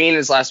tee to green in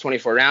his last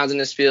 24 rounds in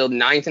this field.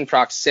 9th in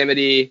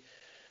proximity.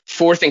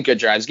 4th in good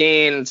drives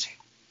gained.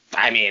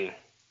 I mean,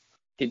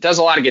 he does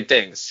a lot of good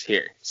things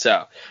here.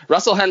 So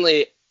Russell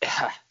Henley,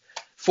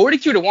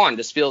 42 to 1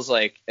 just feels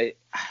like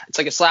it's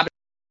like a slap. I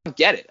don't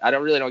get it. I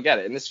don't get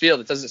it. In this field,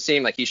 it doesn't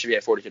seem like he should be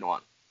at 42 to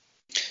 1.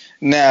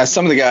 Nah,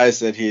 some of the guys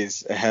that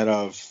he's ahead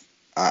of,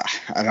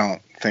 I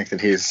don't think that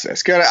he's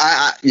as good.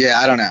 I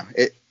don't know.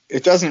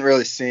 It doesn't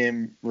really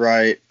seem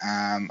right.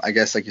 I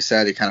guess, like you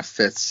said, he kind of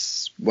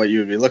fits what you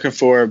would be looking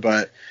for,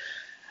 but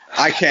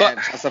I can't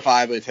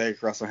justifiably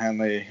take Russell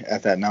Henley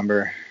at that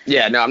number.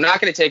 Yeah, no, I'm not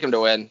going to take him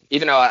to win,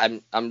 even though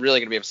I'm really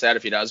going to be upset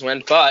if he does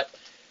win. But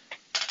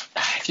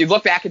if you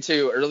look back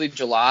into early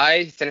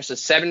July, he finished the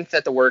 7th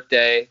at the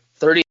Workday,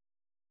 30th at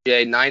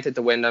the 9th at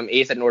the Wyndham,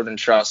 8th at Northern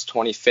Trust,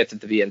 25th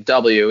at the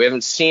BMW. We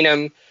haven't seen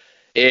him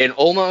in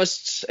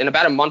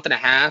about a month and a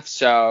half.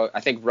 So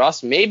I think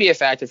Russ may be a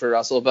factor for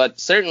Russell, but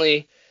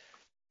certainly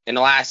in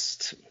the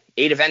last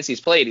 8 events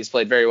he's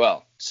played very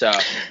well. So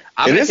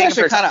I'm going to take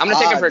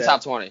him for a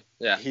top 20.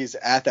 Yeah. He's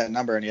at that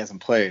number and he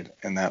hasn't played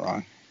in that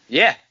long.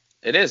 Yeah,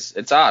 it is.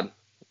 It's odd.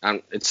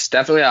 It's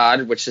definitely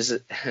odd, which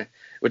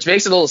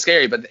makes it a little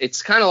scary, but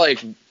it's kind of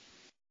like,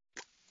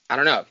 I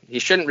don't know. He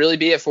shouldn't really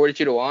be at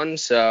 42 to 1.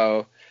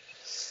 So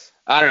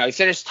I don't know. He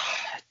finished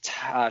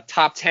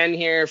top 10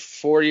 here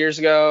 4 years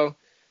ago.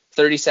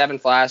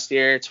 37th last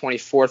year,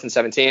 24th and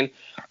 17.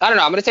 I don't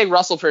know. I'm going to take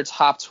Russell for a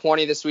top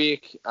 20 this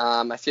week.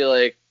 I feel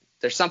like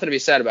there's something to be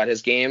said about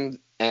his game,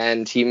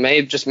 and he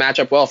may just match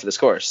up well for this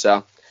course.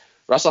 So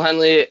Russell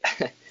Henley,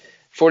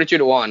 42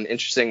 to 1,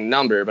 interesting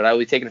number, but I will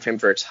be taking him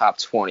for a top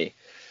 20.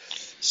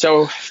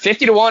 So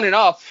 50 to 1 and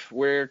up,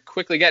 we're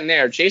quickly getting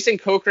there. Jason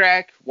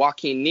Kokrak,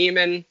 Joaquin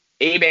Niemann,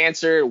 Abe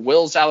Ancer,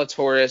 Will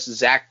Zalatoris,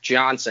 Zach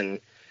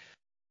Johnson,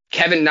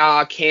 Kevin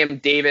Na, Cam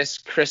Davis,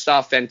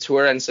 Christoph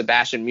Ventura, and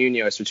Sebastian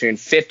Munoz between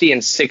 50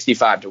 and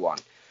 65 to 1.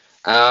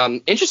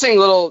 Interesting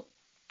little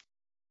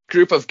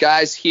group of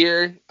guys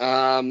here.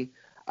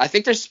 I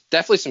think there's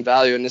definitely some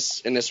value in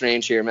this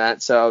range here,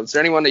 Matt. So is there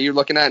anyone that you're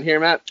looking at here,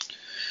 Matt?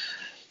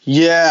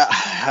 Yeah,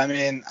 I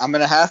mean, I'm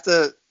gonna have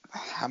to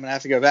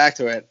go back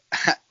to it.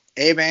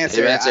 Abe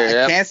Ancer, I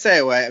can't stay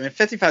away. I mean,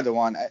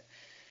 55-1.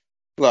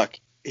 Look,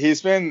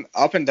 he's been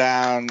up and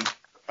down,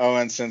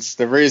 Owen, since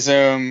the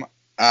resume.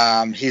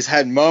 He's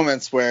had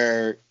moments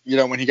where,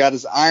 when he got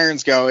his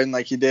irons going,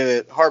 like he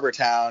did at Harbor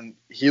Town,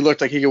 he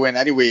looked like he could win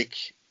any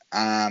week.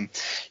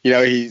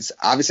 He's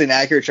obviously an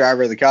accurate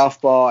driver of the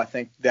golf ball. I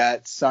think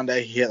that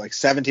Sunday he hit like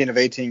 17 of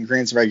 18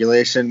 greens in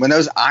regulation. When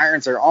those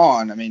irons are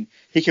on, I mean,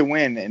 he can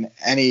win in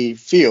any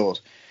field.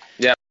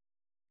 Yeah.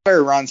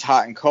 Player runs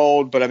hot and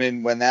cold, but I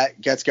mean, when that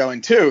gets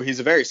going too, he's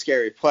a very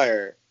scary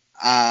player.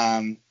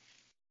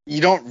 You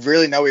don't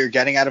really know what you're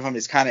getting out of him.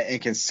 He's kind of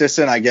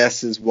inconsistent, I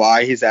guess, is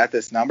why he's at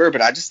this number.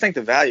 But I just think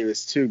the value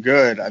is too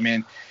good. I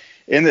mean,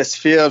 in this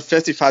field,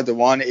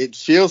 55-1, it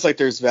feels like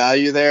there's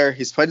value there.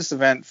 He's played this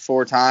event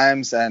 4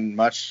 times, and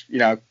much,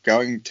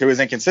 going to his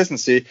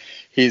inconsistency,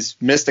 he's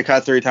missed the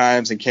cut 3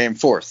 times and came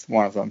 4th,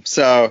 one of them.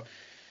 So,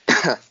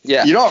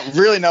 yeah, you don't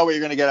really know what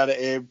you're going to get out of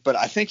Abe, but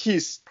I think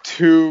he's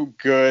too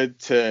good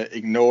to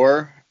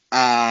ignore.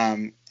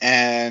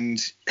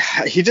 And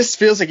he just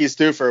feels like he's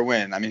due for a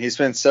win. I mean, he's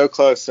been so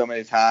close so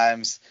many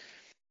times.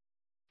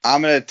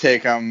 I'm going to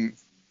take him.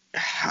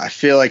 I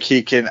feel like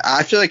he can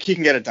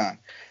get it done.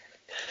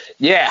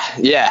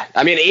 Yeah.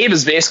 I mean, Abe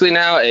is basically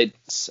now,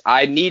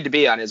 I need to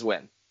be on his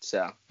win.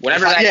 So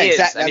whatever that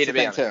is, I need to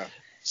be on it.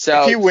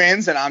 So if he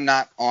wins and I'm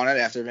not on it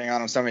after being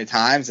on him so many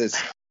times,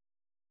 it's.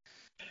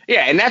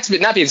 Yeah, and that's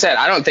not being said,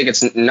 I don't think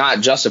it's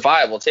not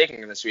justifiable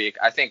taking him this week.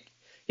 I think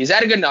he's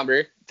at a good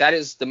number. That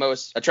is the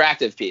most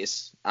attractive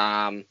piece,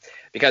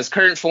 because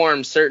current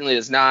form certainly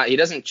is not. He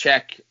doesn't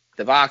check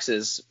the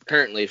boxes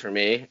currently for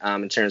me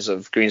in terms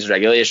of greens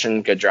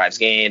regulation, good drives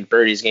gained,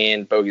 birdies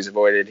gained, bogeys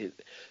avoided.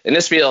 In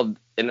this field,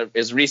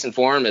 his recent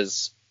form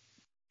is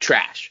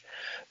trash.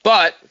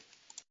 But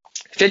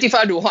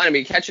 55-1, I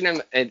mean, catching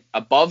him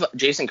above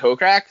Jason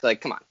Kokrak,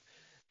 like, come on.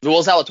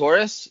 Will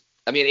Zalatoris,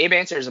 I mean, Abe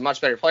Ancer is a much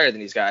better player than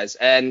these guys,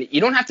 and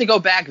you don't have to go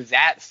back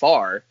that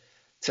far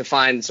to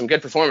find some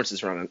good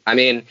performances from him. I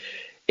mean,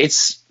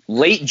 it's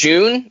late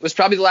June was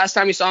probably the last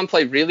time you saw him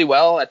play really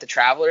well at the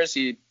Travelers.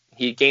 He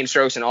gained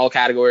strokes in all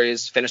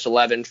categories, finished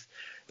 11th.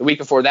 The week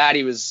before that,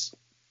 he was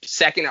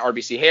second at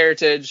RBC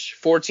Heritage,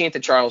 14th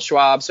at Charles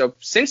Schwab. So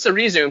since the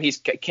resume, he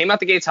came out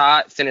the gates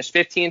hot, finished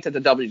 15th at the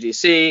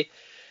WGC.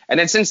 And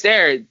then since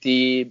there,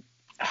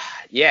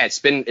 it's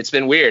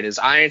been weird. His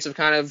irons have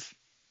kind of,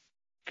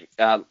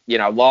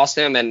 lost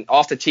him, and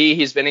off the tee,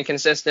 he's been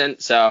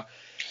inconsistent. So,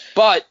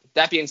 but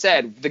that being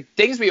said, the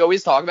things we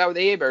always talk about with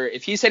Abe are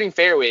if he's hitting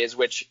fairways,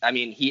 which, I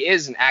mean, he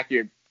is an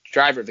accurate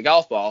driver of the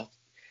golf ball.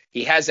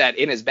 He has that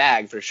in his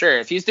bag for sure.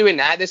 If he's doing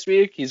that this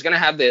week, he's going to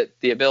have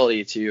the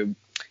ability to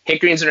hit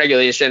greens in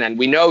regulation, and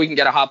we know he can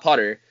get a hot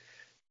putter.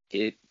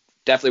 He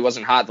definitely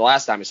wasn't hot the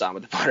last time we saw him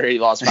with the putter. He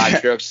lost 5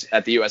 strokes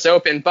at the U.S.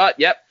 Open. But,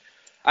 yep,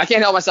 I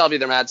can't help myself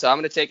either, Matt. So I'm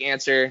going to take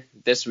Ancer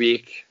this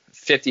week,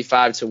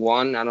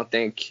 55-1. I don't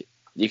think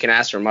you can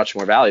ask for much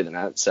more value than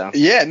that. So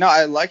yeah, no,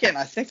 I like it. And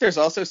I think there's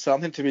also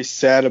something to be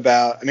said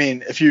about, I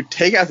mean, if you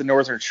take out the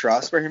Northern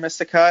Trust where he missed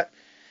the cut,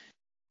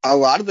 a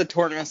lot of the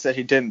tournaments that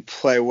he didn't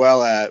play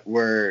well at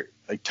were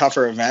like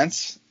tougher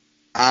events.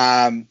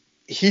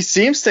 He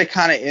seems to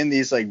kind of in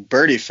these like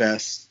birdie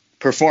fests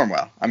perform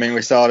well. I mean,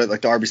 we saw it at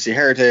like the RBC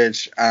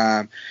Heritage.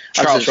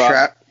 Charles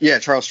Schwab.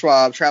 Charles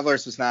Schwab.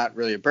 Travelers was not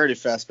really a birdie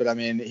fest, but I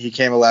mean, he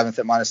came 11th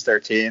at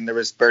 -13. There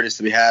was birdies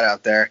to be had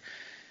out there.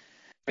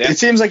 Yeah. It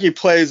seems like he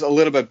plays a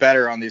little bit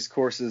better on these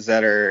courses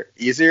that are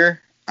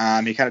easier.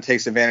 He kind of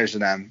takes advantage of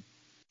them,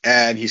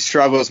 and he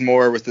struggles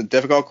more with the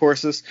difficult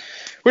courses,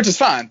 which is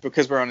fine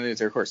because we're on an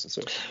easier course this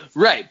week.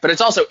 Right, but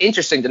it's also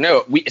interesting to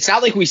note, it's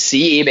not like we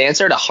see Abe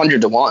Ancer at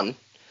 100-1.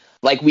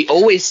 Like, we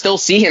always still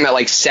see him at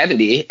like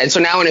 70, and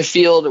so now in a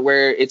field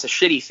where it's a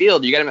shitty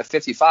field, you get him at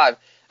 55.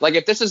 Like,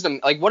 if this is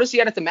what is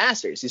he at the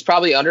Masters? He's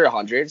probably under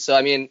 100. So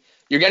I mean,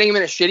 you're getting him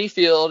in a shitty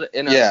field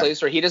in a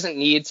place where he doesn't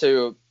need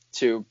to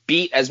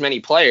beat as many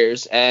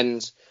players,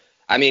 and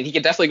I mean, he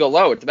could definitely go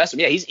low at the best.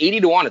 Yeah, he's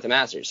 80-1 at the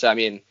Masters. So I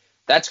mean,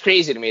 that's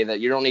crazy to me that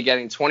you're only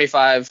getting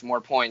 25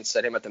 more points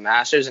at him at the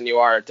Masters than you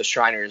are at the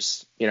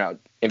Shriners,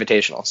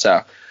 Invitational.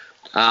 So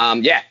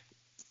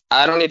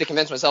I don't need to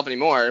convince myself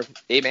anymore.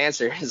 Abe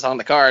Ancer is on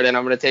the card, and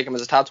I'm going to take him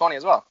as a top 20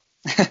 as well.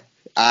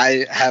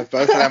 I have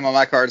both of them on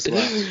my card as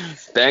well.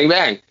 Bang,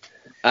 bang.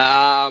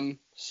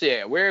 So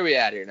yeah, where are we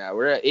at here now?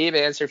 We're at Abe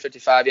Ancer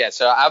 55. Yeah,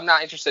 so I'm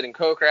not interested in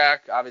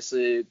Kokrak.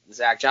 Obviously,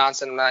 Zach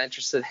Johnson I'm not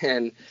interested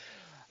in.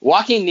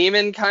 Joaquin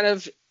Niemann kind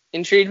of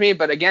intrigued me,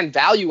 but again,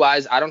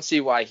 value-wise, I don't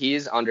see why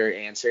he's under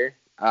Ancer.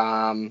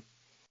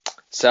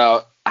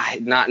 So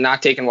I'm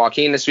not taking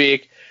Joaquin this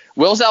week.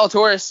 Will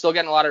Zalatoris still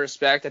getting a lot of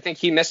respect. I think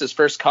he missed his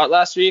first cut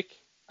last week.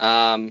 So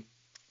I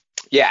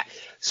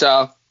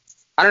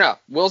don't know.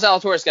 Will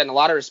Zalatoris getting a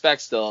lot of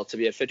respect still to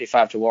be at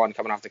 55-1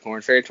 coming off the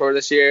Korn Ferry Tour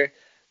this year.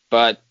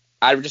 But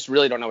I just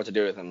really don't know what to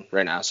do with him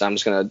right now. So I'm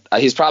just gonna.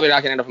 He's probably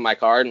not gonna end up on my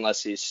card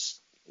unless he's.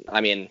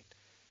 I mean,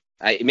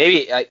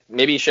 maybe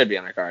he should be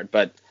on my card,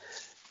 but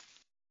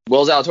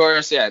Will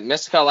Zalatoris,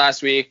 missed a cut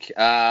last week.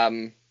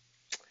 Kevin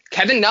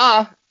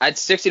Na at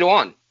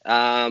 60-1.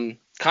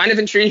 Kind of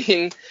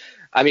intriguing.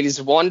 I mean,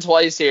 he's won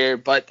twice here,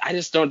 but I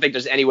just don't think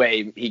there's any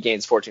way he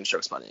gains 14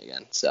 strokes money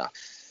again. So.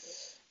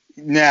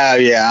 No,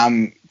 yeah,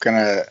 I'm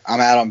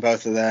out on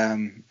both of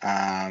them.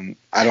 I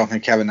don't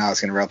think Kevin Na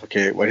is gonna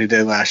replicate what he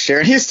did last year,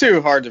 and he's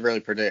too hard to really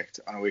predict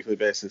on a weekly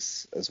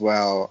basis as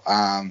well.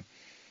 I'm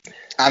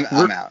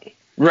out.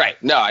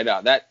 Right. No, I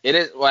know that it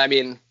is. Well, I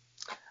mean,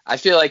 I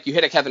feel like you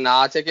hit a Kevin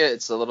Na ticket,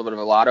 it's a little bit of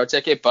a lotto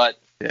ticket, but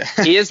yeah.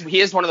 he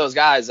is one of those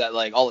guys that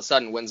like all of a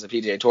sudden wins the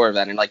PGA Tour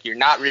event, and like you're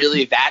not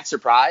really that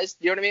surprised.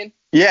 You know what I mean?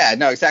 Yeah.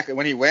 No, exactly.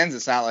 When he wins,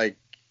 it's not like,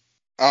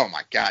 oh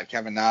my God,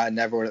 Kevin Na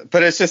never would.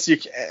 But it's just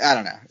I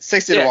don't know,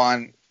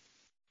 60-1.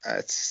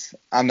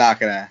 I'm not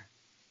gonna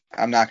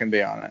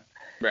be on it.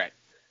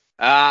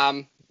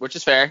 Right. Which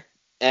is fair.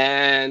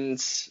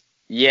 And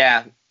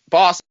yeah,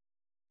 boss,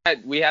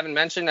 we haven't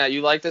mentioned that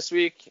you like this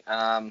week.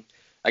 I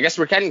guess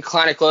we're getting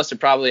kind of close to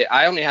probably.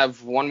 I only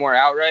have one more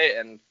outright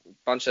and a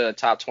bunch of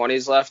top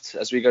 20s left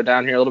as we go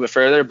down here a little bit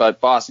further. But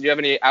boss, do you have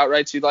any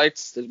outrights you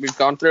liked that we've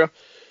gone through?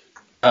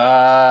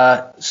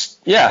 Yeah.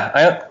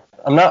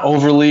 I'm not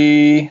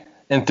overly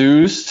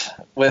enthused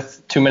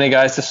with too many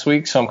guys this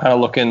week, so I'm kind of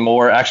looking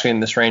more actually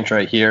in this range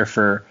right here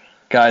for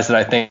guys that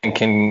I think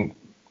can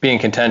be in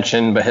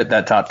contention but hit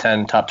that top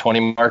 10, top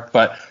 20 mark.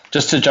 But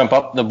just to jump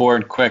up the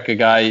board quick, a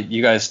guy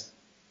you guys,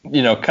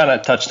 kind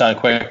of touched on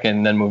quick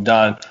and then moved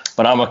on,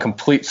 but I'm a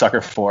complete sucker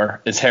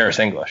for is Harris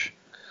English.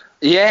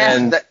 Yeah.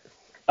 And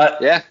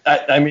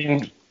I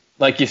mean,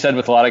 like you said,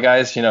 with a lot of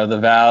guys, the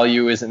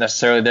value isn't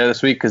necessarily there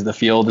this week because the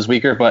field is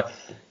weaker, but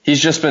he's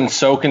just been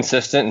so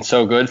consistent and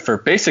so good for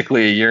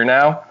basically a year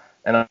now.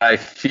 And I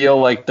feel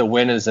like the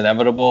win is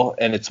inevitable,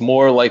 and it's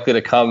more likely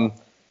to come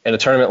in a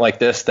tournament like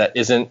this that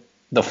isn't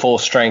the full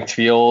strength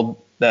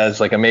field as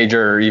like a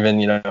major or even,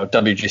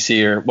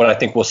 WGC or what I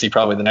think we'll see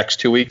probably the next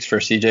 2 weeks for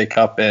CJ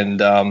Cup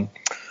and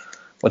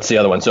what's the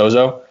other one?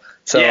 Zozo.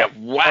 So yeah.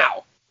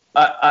 Wow.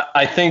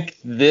 I think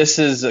this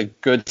is a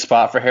good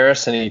spot for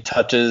Harris, and he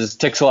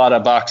ticks a lot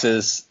of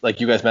boxes,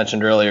 like you guys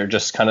mentioned earlier,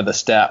 just kind of the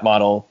stat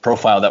model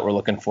profile that we're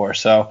looking for.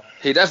 So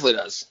he definitely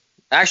does.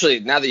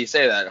 Actually, now that you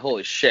say that,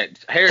 holy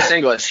shit, Harris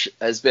English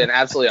has been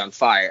absolutely on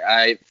fire.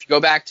 If you go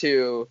back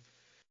to,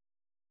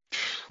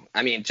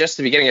 just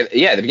the beginning of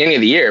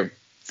the year,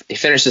 he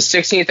finished the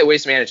 16th at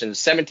Waste Management,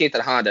 17th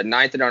at Honda,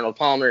 9th at Arnold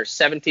Palmer,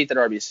 17th at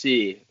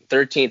RBC,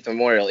 13th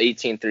Memorial,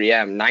 18th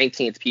 3M,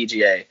 19th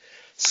PGA.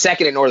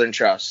 Second at Northern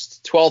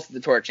Trust, 12th at the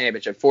Tour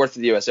Championship, 4th at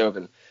the U.S.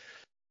 Open.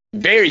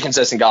 Very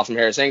consistent golf from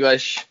Harris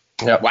English.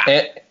 Yep. Wow.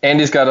 And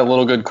he's got a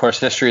little good course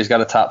history. He's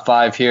got a top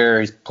 5 here.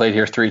 He's played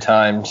here 3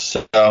 times.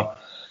 So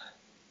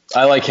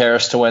I like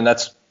Harris to win.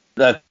 That's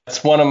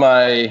one of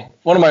my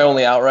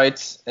only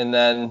outrights. And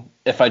then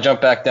if I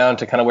jump back down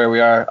to kind of where we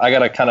are, I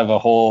got a kind of a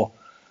whole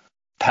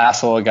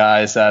passel of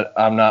guys that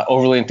I'm not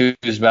overly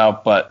enthused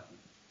about, but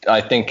I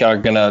think are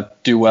going to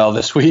do well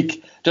this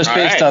week. Just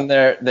based on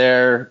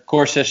their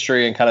course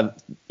history and kind of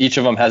each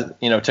of them has,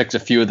 ticks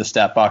a few of the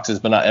stat boxes,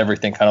 but not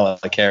everything, kind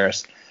of like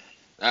Harris.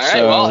 All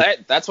right. Well,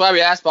 that's why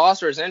we asked Boss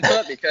for his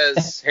input,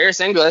 because Harris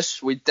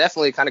English, we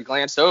definitely kind of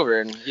glanced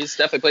over, and he's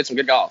definitely played some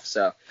good golf.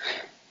 So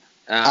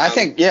I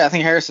think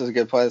Harris is a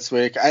good play this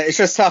week. It's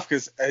just tough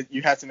because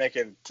you have to make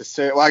a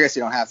decision. Well, I guess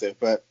you don't have to,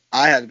 but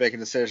I had to make a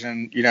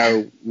decision,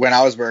 when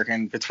I was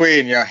working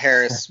between,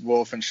 Harris,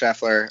 Wolf, and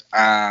Scheffler.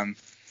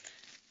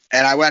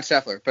 And I went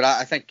Scheffler, but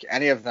I think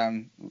any of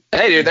them.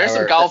 Hey, dude, there's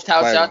some golf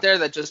touts out there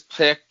that just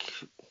pick,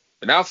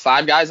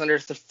 5 guys under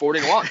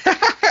 40-1.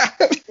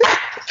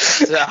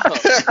 So.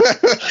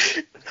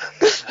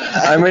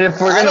 I mean, if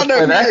we're gonna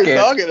play that game,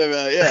 talking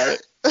about, yeah.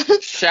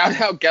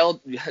 Shout out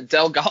Dell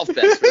Golf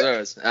Bets for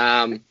those.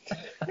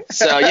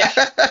 So yeah,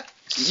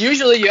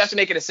 usually you have to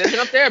make a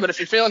decision up there, but if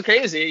you're feeling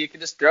crazy, you can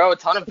just throw a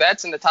ton of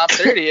bets in the top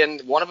 30,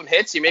 and one of them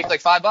hits, you make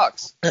like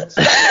 $5.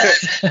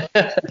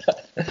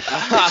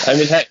 I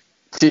mean, hey.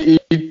 To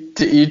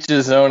each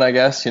his own, I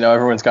guess.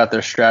 Everyone's got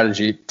their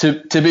strategy.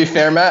 To be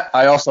fair, Matt,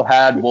 I also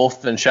had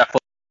Wolf and Scheffler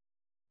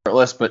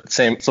list, but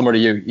similar to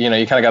you. You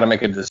kind of got to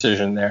make a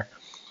decision there,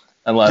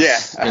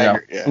 unless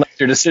unless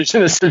your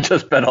decision is to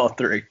just bet all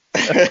 3.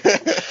 Shout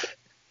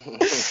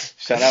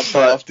out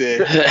Playoff D.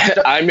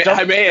 I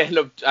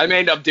may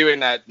end up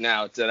doing that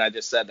now that I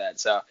just said that.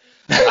 So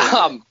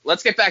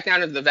let's get back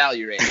down to the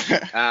value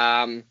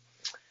range.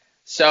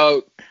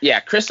 So, yeah,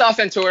 Christoph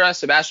Ventura,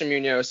 Sebastian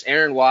Munoz,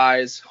 Aaron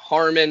Wise,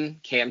 Harmon,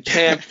 Cam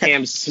Champ,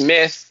 Cam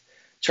Smith,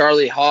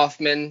 Charlie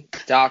Hoffman,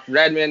 Doc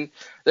Redman.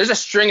 There's a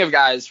string of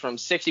guys from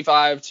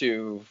 65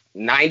 to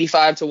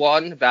 95 to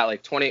 1, about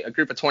like a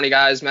group of 20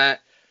 guys, Matt.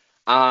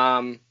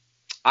 I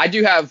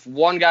do have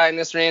one guy in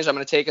this range I'm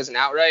going to take as an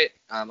outright.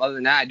 Other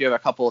than that, I do have a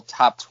couple of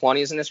top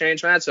 20s in this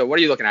range, Matt. So what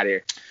are you looking at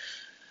here?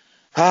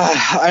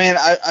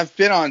 I've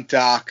been on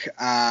Doc.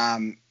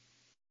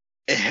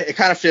 it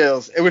kind of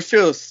it would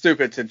feel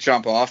stupid to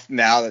jump off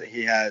now that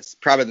he has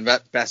probably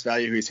the best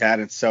value he's had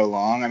in so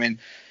long. I mean,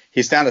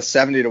 he's down to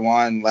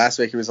 70-1. Last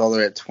week he was all the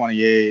way at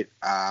 28.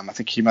 I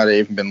think he might have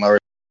even been lower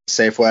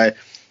Safeway.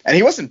 And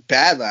he wasn't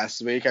bad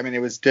last week. I mean,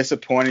 it was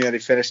disappointing that he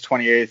finished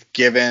 28th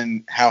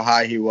given how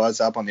high he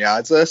was up on the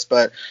odds list,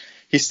 but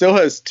he still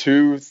has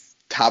 2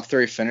 top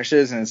 3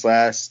 finishes in his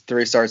last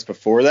 3 starts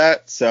before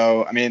that.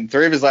 So, I mean,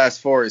 3 of his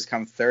last 4, he's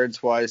come third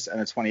twice and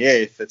a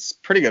 28th. It's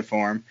pretty good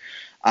for him.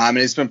 And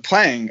he's been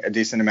playing a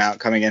decent amount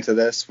coming into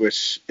this,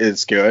 which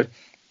is good.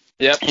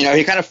 Yep. You know,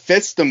 he kind of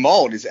fits the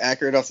mold. He's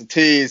accurate off the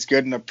tee. He's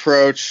good in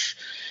approach.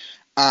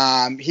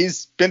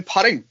 He's been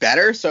putting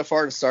better so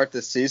far to start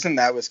this season.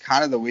 That was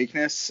kind of the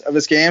weakness of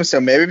his game.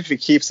 So maybe if he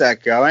keeps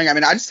that going, I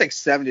mean, I just think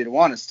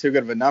 70-1 is too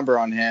good of a number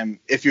on him.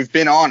 If you've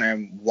been on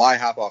him, why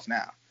hop off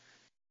now?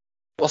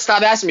 Well,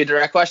 stop asking me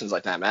direct questions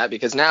like that, Matt,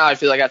 because now I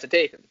feel like I have to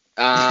take him.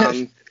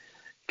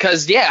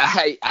 Because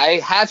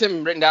I have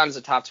him written down as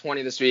a top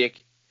 20 this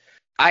week.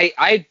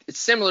 It's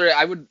similar.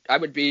 I would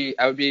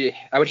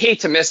hate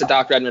to miss a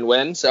Doc Redman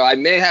win, so I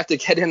may have to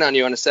get in on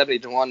you on a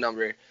 70-1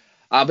 number.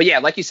 But yeah,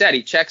 like you said,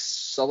 he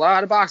checks a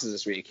lot of boxes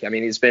this week. I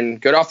mean, he's been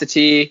good off the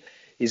tee.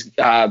 He's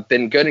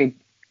been good in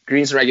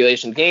greens and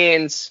regulation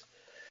gains,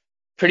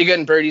 pretty good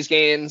in birdies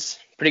gains,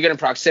 pretty good in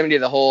proximity to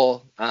the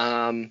hole.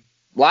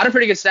 A lot of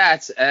pretty good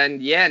stats.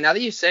 And yeah, now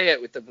that you say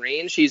it, with the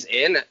range he's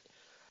in,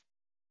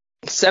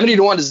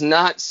 70-1 does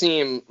not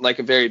seem like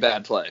a very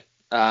bad play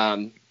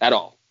at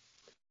all.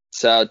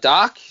 So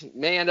Doc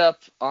may end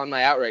up on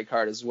my outright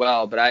card as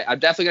well, but I'm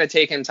definitely going to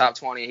take him top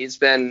 20. He's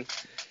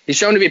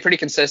shown to be pretty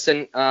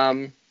consistent.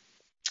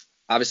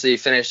 Obviously, he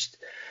finished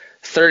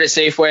third at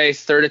Safeway,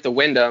 third at the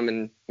Wyndham,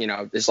 and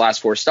his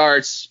last 4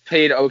 starts.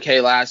 Played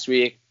okay last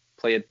week.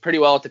 Played pretty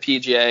well at the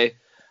PGA.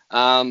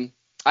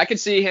 I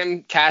could see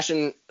him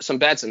cashing some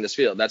bets in this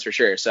field, that's for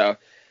sure. So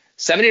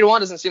 70-1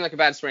 doesn't seem like a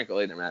bad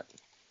sprinkle either, Matt.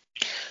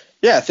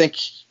 Yeah, I think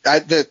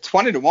the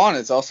 20-1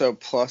 is also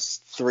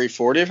plus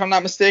 340 if I'm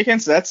not mistaken.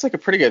 So that's like a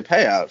pretty good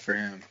payout for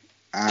him.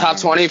 Top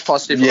 20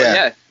 plus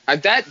 340.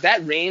 Yeah.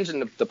 That range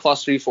in the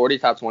plus 340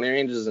 top 20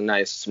 range is a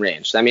nice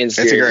range. That means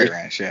it's a great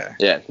range. Yeah.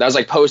 Yeah. That was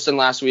like Poston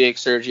last week,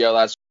 Sergio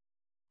last week.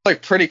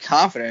 Like pretty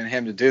confident in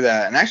him to do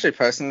that. And actually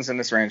Poston's in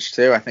this range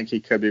too. I think he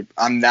could be.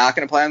 I'm not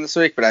going to play him this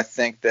week, but I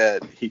think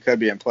that he could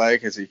be in play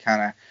because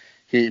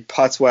he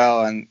putts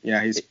well and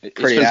he's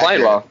pretty He's been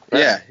playing well. Right?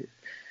 Yeah.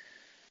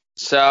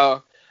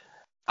 So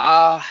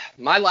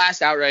my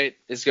last outright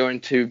is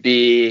going to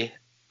be a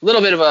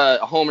little bit of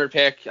a homer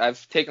pick.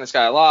 I've taken this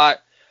guy a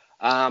lot,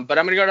 but I'm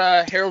going to go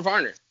to Harold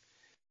Varner.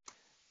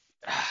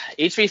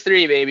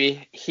 HV3,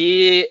 baby.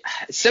 He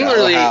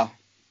similarly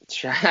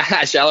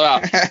shallow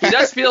out. He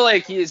does feel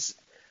like he's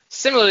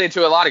similarly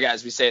to a lot of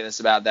guys we say this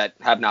about that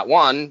have not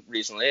won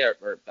recently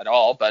or at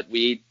all, but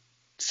we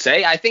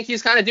say I think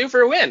he's kind of due for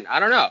a win. I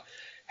don't know.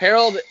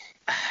 Harold,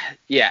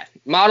 yeah,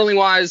 modeling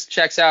wise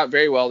checks out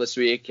very well this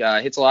week.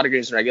 Hits a lot of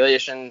greens in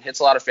regulation, hits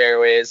a lot of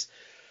fairways,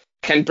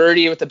 can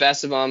birdie with the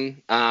best of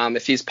them.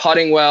 If he's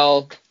putting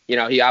well,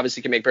 he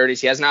obviously can make birdies.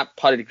 He has not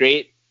putted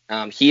great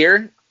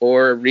here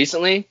or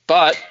recently,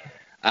 but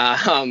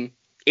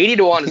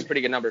 80-1 is a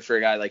pretty good number for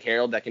a guy like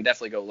Harold that can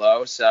definitely go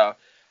low. So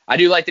I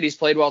do like that he's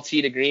played well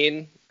tee to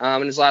green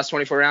in his last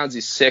 24 rounds.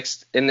 He's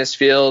 6th in this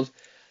field.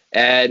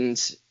 And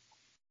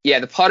yeah,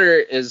 the putter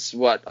is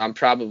what I'm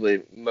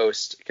probably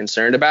most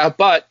concerned about,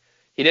 but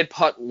he did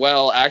putt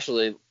well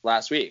actually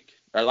last week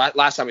or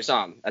last time we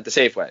saw him at the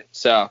Safeway.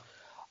 So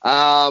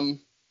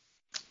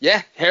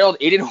yeah, Harold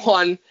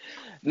 80-1.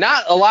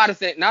 Not a lot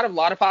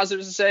of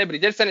positives to say, but he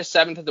did finish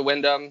 7th at the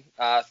Wyndham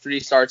 3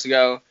 starts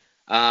ago.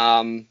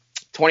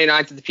 29th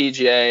at the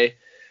PGA.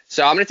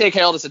 So I'm going to take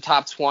Harold as a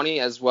top 20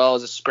 as well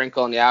as a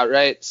sprinkle on the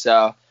outright.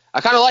 So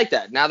I kind of like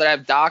that. Now that I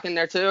have Doc in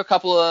there too, a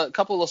couple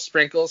of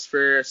sprinkles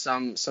for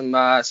some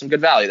good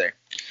value there.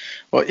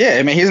 Well, yeah,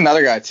 I mean he's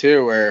another guy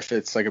too where if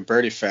it's like a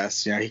birdie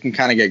fest, he can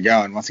kind of get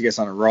going once he gets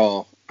on a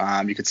roll.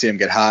 You could see him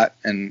get hot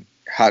in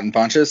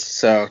bunches.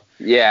 So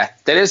yeah,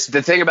 that is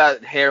the thing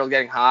about Harold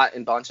getting hot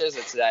in bunches.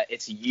 It's that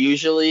it's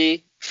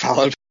usually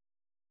followed.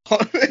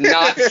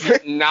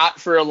 not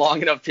for a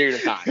long enough period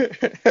of time.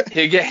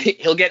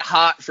 He'll get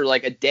hot for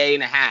like a day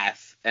and a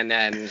half, and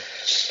then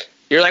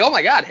you're like, oh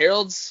my God,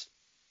 he's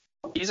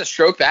a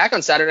stroke back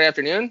on Saturday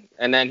afternoon,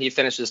 and then he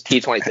finishes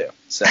T22.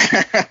 So,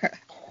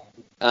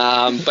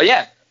 but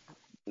yeah,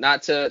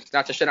 not to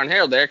shit on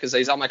Harold there because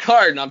he's on my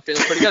card and I'm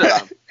feeling pretty good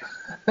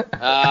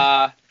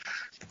about him.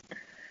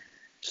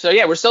 So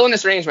yeah, we're still in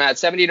this range, Matt,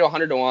 70 to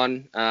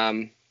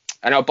 100-1.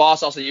 I know,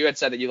 Boss, also you had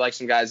said that you like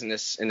some guys in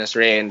this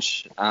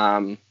range.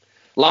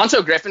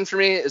 Lonzo Griffin for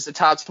me is the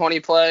top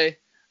 20 play.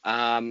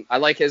 I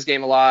like his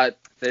game a lot.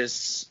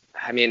 There's,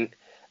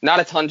 not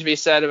a ton to be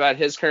said about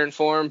his current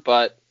form,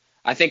 but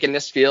I think in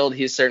this field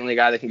he's certainly a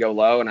guy that can go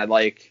low. And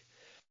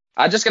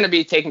I'm just going to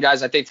be taking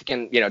guys I think that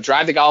can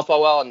drive the golf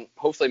ball well and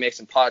hopefully make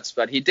some putts.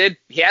 But he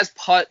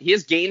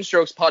has gained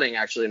strokes putting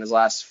actually in his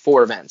last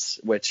 4 events,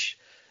 which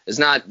is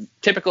not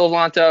typical of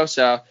Lonzo.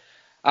 So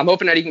I'm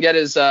hoping that he can get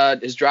his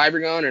driver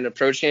going and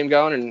approach game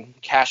going and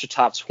cash a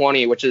top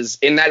 20, which is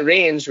in that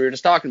range we were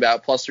just talking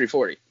about, plus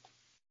 340.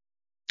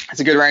 It's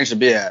a good range to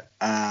be at.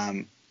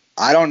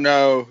 I don't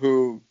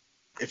know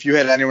if you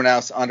had anyone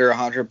else under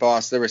 100,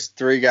 boss. There was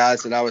 3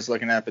 guys that I was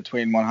looking at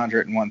between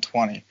 100 and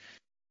 120.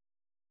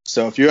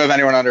 So if you have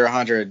anyone under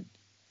 100,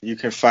 you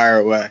can fire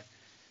away.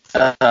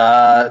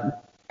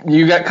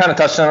 You got kind of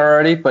touched on it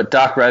already, but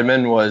Doc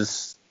Redman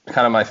was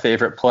kind of my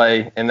favorite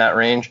play in that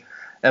range.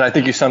 And I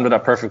think you summed it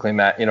up perfectly,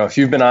 Matt. If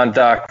you've been on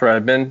Doc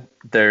Redman,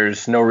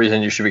 there's no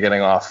reason you should be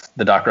getting off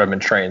the Doc Redman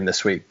train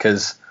this week,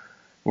 because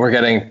we're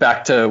getting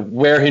back to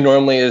where he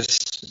normally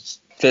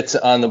fits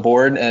on the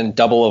board and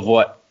double of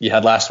what you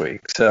had last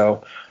week.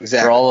 So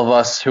exactly. For all of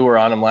us who were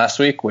on him last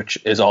week, which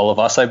is all of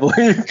us, I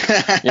believe,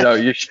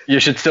 you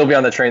should still be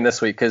on the train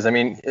this week, because,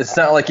 it's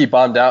not like he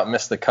bombed out and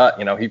missed the cut.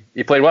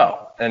 He played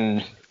well,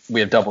 and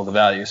we have double the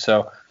value.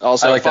 So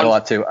also, I like that a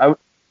lot too.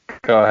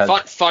 Go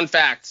ahead. Fun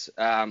fact,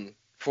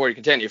 before you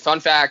continue, fun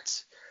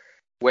fact,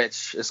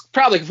 which is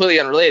probably completely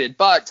unrelated,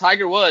 but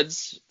Tiger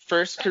Woods'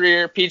 first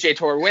career PGA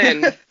Tour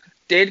win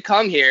did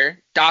come here.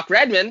 Doc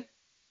Redman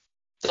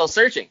still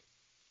searching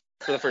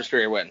for the first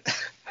career win.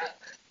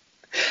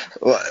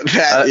 Well,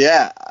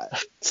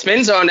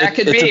 Spin zone, that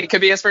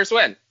could be his first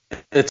win.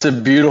 It's a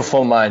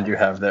beautiful mind you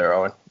have there,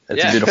 Owen.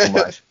 It's a beautiful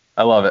mind.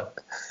 I love it.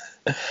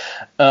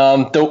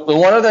 The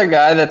one other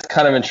guy that's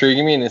kind of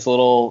intriguing me, and he's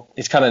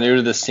kind of new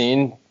to the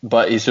scene,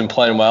 but he's been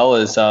playing well,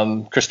 is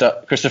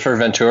Christopher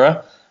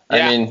Ventura.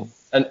 Yeah.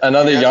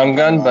 Another young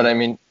gun,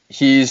 but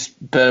he's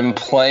been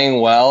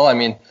playing well.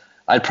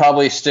 I'd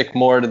probably stick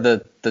more to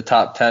the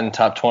top 10,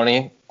 top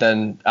 20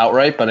 than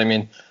outright, but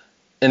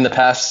in the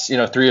past,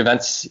 3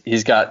 events,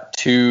 he's got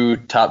 2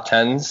 top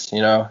 10s.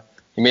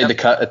 He made the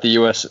cut at the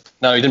U.S.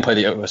 No, he didn't play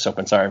the U.S.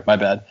 Open. Sorry, my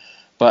bad.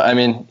 But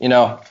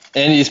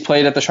and he's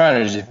played at the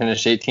Shriners. He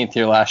finished 18th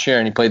here last year,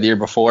 and he played the year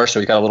before, so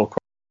he got a little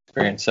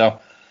experience. So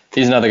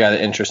he's another guy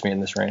that interests me in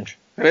this range.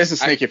 It is a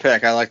sneaky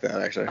pick. I like that,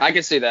 actually. I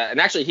can see that,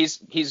 and actually, he's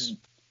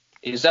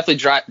definitely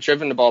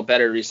driven the ball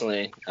better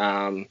recently.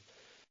 And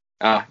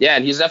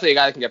he's definitely a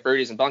guy that can get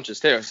birdies in bunches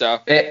too. So,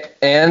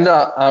 and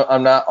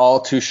I'm not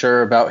all too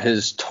sure about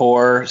his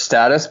tour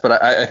status,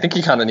 but I think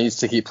he kind of needs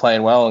to keep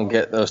playing well and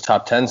get those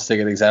top 10s to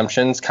get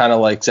exemptions, kind of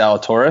like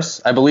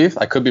Zalatoris, I believe.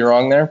 I could be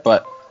wrong there,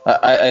 but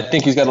I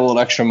think he's got a little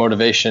extra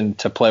motivation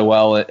to play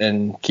well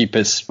and keep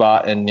his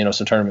spot in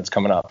some tournaments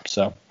coming up.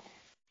 So,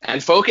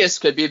 and Focus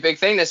could be a big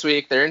thing this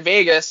week. They're in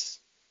Vegas.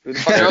 Who the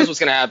fuck knows what's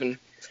going to happen?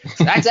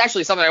 That's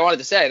actually something I wanted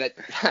to say,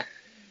 that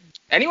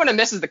anyone that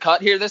misses the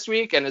cut here this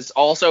week and is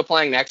also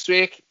playing next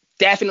week,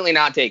 definitely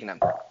not taking them.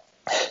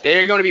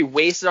 They're going to be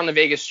wasted on the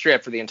Vegas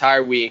Strip for the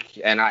entire week,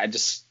 and I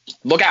just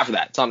look out for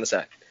that. That's all I'm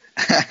going to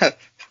say.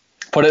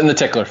 Put it in the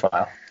tickler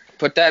file.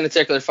 Put that in the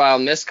tickler file.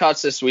 Missed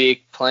cuts this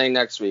week, playing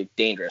next week,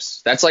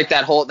 dangerous. That's like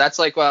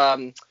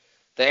the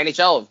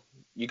NHL.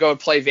 You go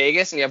play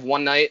Vegas and you have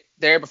one night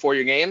there before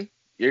your game,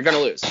 you're going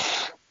to lose.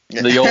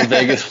 The old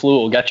Vegas flu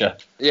will get you.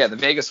 Yeah, the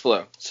Vegas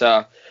flu.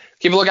 So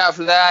keep a lookout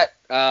for that.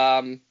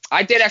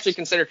 I did actually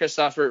consider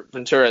Christopher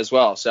Ventura as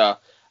well, so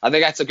I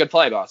think that's a good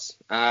play, boss.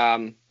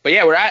 But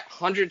yeah, we're at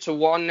 100 to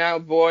 1 now,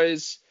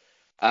 boys.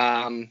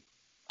 Some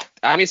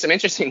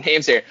interesting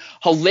names here.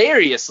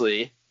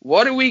 Hilariously,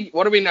 what do we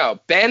know?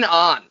 Ben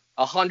On,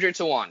 100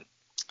 to 1.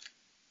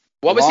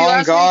 What was he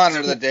last week? Long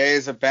gone are the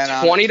days of Ben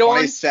On. 20 to 1?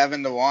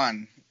 27 to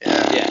 1.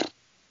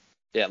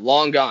 Yeah,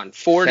 long gone.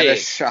 4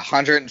 days.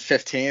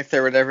 115th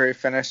or whatever he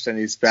finished, and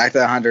he's back to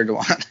 100 to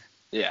 1.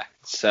 Yeah,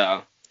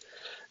 so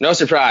no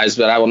surprise,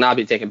 but I will not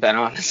be taking Ben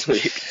On this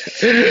week.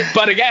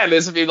 But again,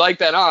 if you like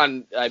Ben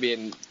On,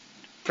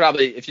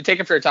 probably if you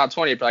take him for a top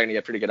 20, you're probably gonna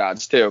get pretty good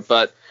odds too.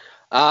 But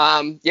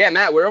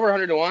Matt, we're over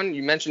 100 to 1.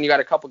 You mentioned you got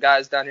a couple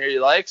guys down here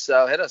you like,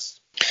 so hit us.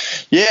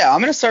 Yeah,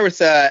 I'm gonna start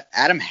with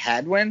Adam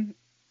Hadwin.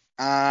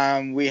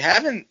 We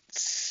haven't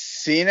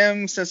seen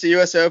him since the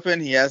U.S.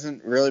 Open. He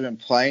hasn't really been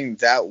playing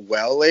that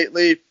well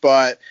lately,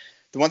 but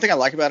the one thing I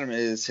like about him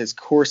is his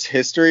course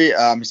history.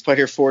 He's played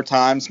here 4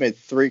 times, made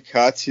 3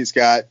 cuts. He's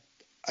got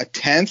a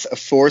 10th, a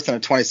 4th, and a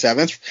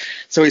 27th.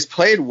 So he's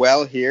played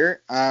well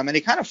here, and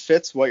he kind of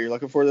fits what you're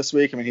looking for this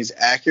week. He's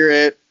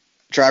accurate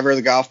driver of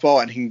the golf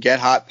ball, and he can get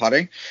hot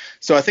putting.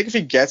 So I think if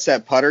he gets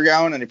that putter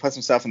going and he puts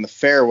himself in the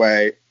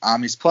fairway,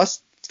 he's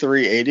plus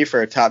 380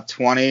 for a top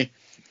 20.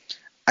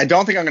 I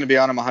don't think I'm going to be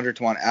on him 100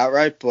 to 1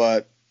 outright,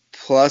 but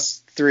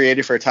plus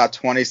 380 for a top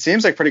 20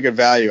 seems like pretty good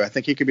value. I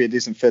think he could be a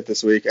decent fit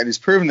this week, and he's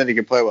proven that he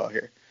can play well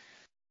here.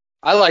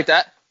 I like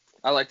that.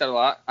 I like that a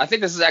lot. I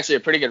think this is actually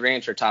a pretty good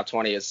range for top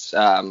 20 is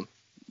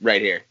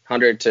right here.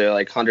 100 to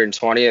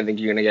 120. I think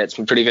you're going to get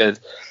some pretty good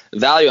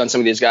value on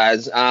some of these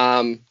guys.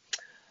 I'm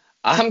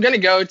going to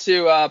go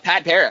to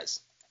Pat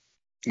Perez.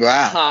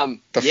 Wow.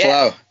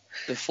 Flow.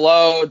 The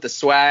flow, the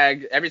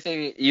swag,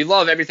 everything. You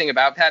love everything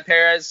about Pat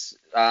Perez,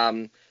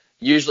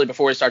 usually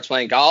before he starts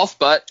playing golf,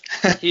 but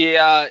he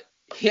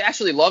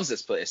actually loves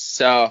this place.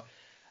 So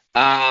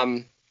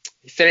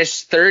he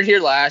finished 3rd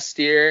here last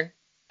year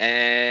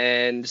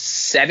and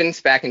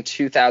 7th back in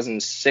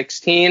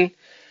 2016.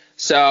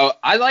 So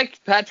I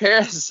like Pat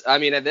Perez. I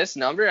mean, at this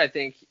number, I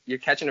think you're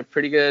catching a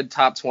pretty good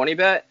top 20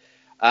 bet.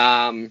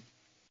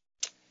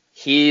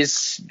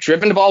 He's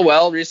driven the ball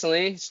well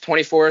recently. He's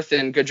 24th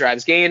in good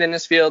drives gained in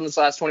this field in his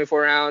last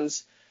 24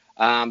 rounds.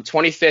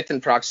 25th in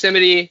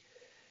proximity.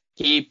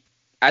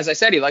 As I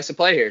said, he likes to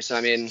play here. So,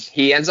 I mean,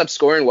 he ends up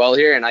scoring well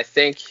here, and I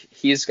think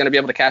he's going to be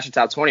able to cash a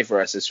top 20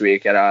 for us this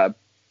week at a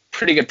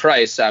pretty good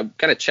price. I'm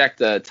going to check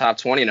the top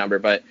 20 number,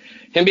 but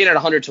him being at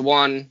 100 to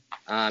 1,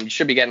 you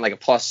should be getting like a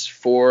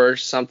 +4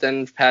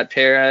 something, Pat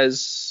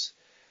Perez.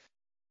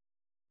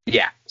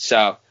 Yeah,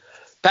 so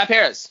Pat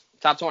Perez,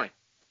 top 20.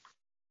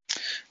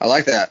 I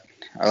like that.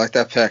 I like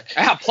that pick.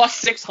 Yeah,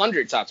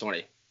 +600 top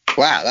 20.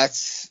 Wow,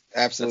 that's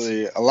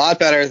absolutely a lot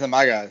better than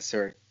my guys who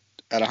are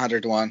at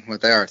 100 to 1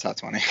 what they are top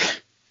 20.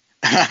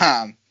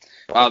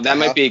 Wow, that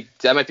might be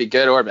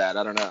good or bad.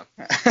 I don't know.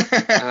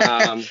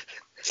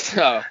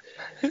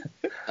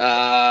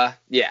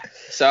 Yeah.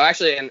 So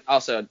actually, and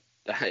also,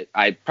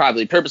 I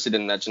probably purposely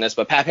didn't mention this,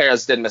 but Pat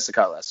Perez did miss the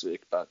cut last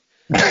week. But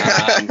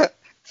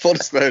full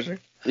disclosure.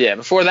 Yeah.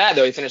 Before that,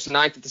 though, he finished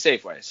 9th at the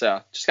Safeway.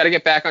 So just got to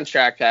get back on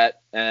track,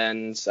 Pat.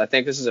 And I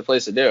think this is a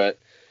place to do it.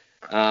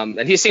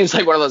 And he seems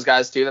like one of those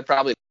guys too that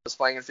probably is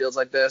playing in fields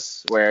like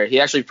this, where he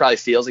actually probably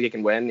feels like he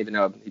can win, even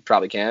though he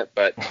probably can't.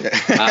 But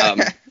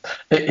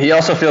he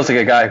also feels like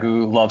a guy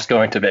who loves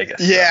going to Vegas.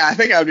 Yeah, I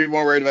think I would be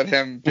more worried about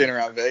him being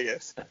around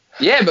Vegas.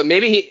 Yeah, but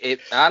maybe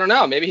I don't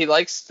know. Maybe he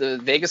likes the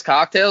Vegas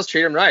cocktails.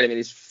 Treat him right. I mean,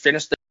 he's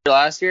finished there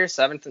last year,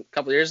 7th a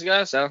couple years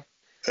ago. So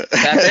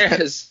that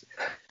there is.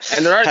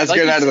 And there are has like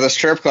good out of the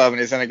strip club, and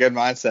he's in a good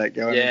mindset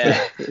going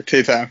into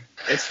tea time.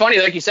 It's funny,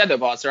 like you said though,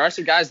 boss. There are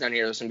some guys down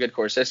here with some good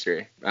course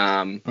history.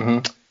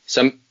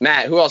 So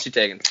Matt, who else you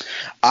taking?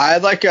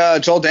 I'd like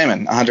Joel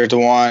Damon, 100 to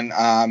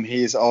 1.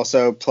 He's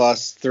also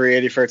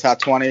 +380 for a top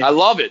 20. I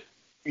love it.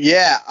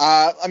 Yeah,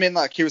 I mean,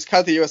 look, he was cut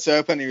at the U.S.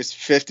 Open. He was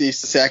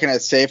 52nd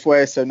at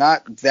Safeway, so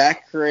not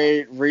that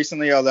great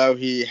recently, although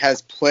he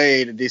has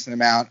played a decent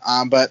amount.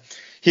 But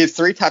he had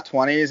 3 top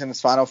 20s in his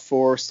final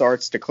 4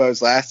 starts to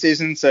close last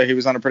season, so he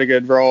was on a pretty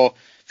good roll.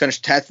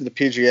 Finished 10th at the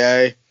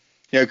PGA.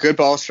 You know, good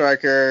ball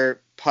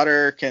striker.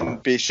 Putter can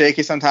be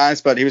shaky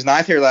sometimes, but he was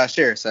 9th here last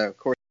year, so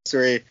course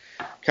history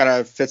kind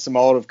of fits the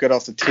mold of good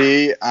off the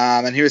tee.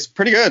 And he was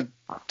pretty good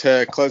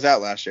to close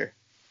out last year.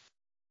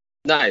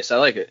 Nice, I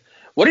like it.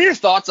 What are your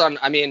thoughts on,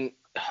 I mean,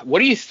 what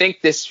do you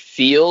think this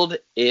field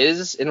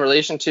is in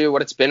relation to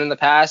what it's been in the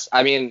past?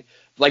 I mean,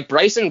 like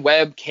Bryson,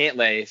 Webb,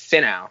 Cantlay,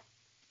 Finau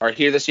are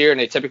here this year, and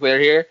they typically are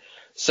here.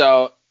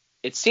 So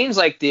it seems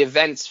like the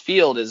events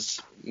field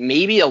is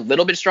maybe a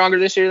little bit stronger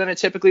this year than it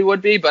typically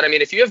would be. But, I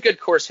mean, if you have good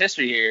course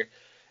history here,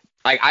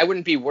 like I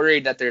wouldn't be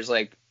worried that there's,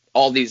 like,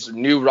 all these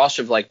new rush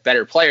of, like,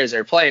 better players that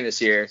are playing this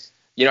year.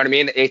 You know what I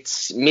mean?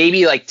 It's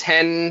maybe, like,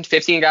 10,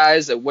 15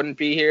 guys that wouldn't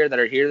be here that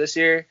are here this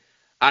year.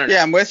 I don't know.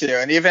 Yeah, I'm with you.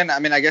 And even, I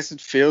mean, I guess it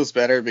feels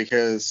better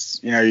because,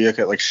 you know, you look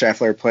at like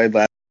Scheffler played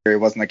last year. He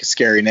wasn't like a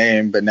scary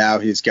name, but now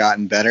he's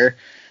gotten better.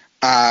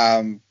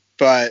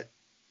 But,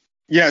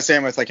 you know,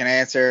 same with like an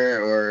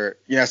Answer or,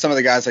 you know, some of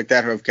the guys like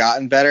that who have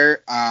gotten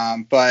better.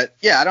 But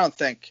yeah, I don't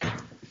think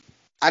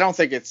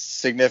it's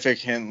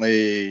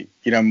significantly,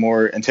 you know,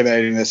 more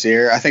intimidating this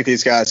year. I think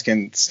these guys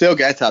can still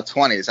get top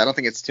 20s. I don't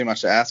think it's too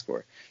much to ask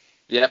for.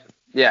 Yep.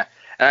 Yeah.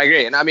 I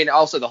agree. And I mean,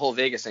 also the whole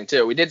Vegas thing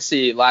too. We did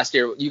see last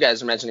year, you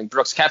guys were mentioning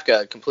Brooks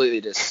Koepka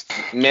completely just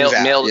mailed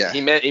it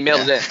in.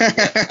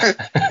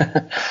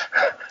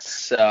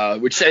 So,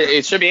 which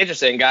it should be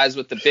interesting, guys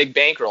with the big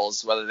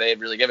bankrolls, whether they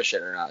really give a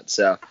shit or not.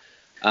 So,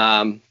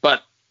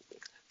 but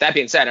that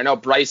being said, I know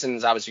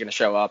Bryson's obviously going to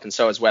show up, and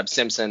so is Webb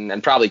Simpson,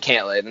 and probably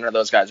Cantlay. None of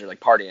those guys are like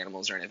party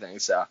animals or anything.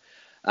 So,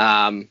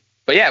 but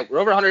yeah, we're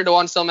over 100 to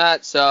 1 still,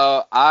 Matt.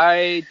 So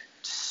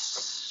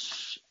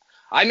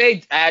I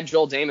may add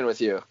Joel Damon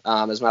with you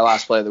as my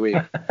last play of the week.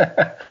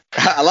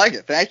 I like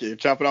it. Thank you.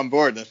 Jumping on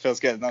board. That feels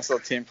good. Nice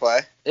little team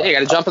play. Yeah, you got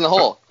to jump in the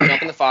hole.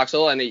 Jump in the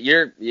foxhole. And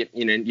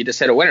you just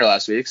hit a winner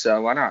last week,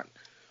 so why not?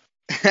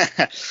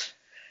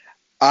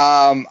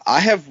 I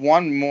have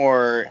one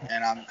more,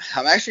 and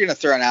I'm actually going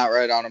to throw an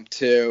outright on him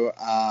too.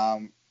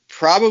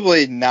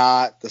 Probably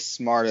not the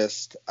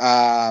smartest.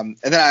 And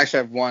then I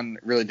actually have one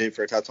really deep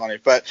for a top 20.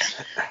 But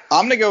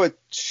I'm going to go with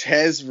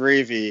Chez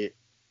Reavie.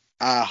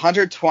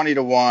 120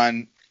 to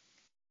 1.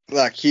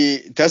 Look, he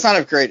does not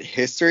have great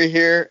history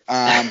here,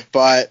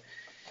 but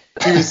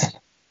he was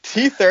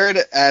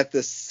T3rd at the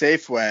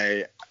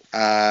Safeway,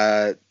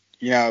 about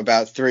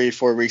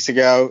 3-4 weeks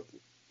ago.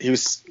 He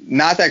was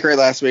not that great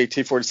last week,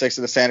 T46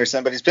 at the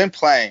Sanderson, but he's been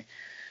playing.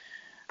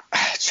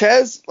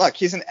 Chez, look,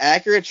 he's an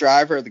accurate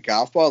driver of the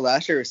golf ball.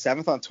 Last year he was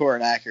 7th on tour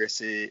in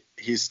accuracy.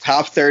 He's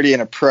top 30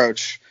 in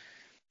approach.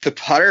 The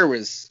putter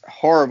was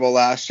horrible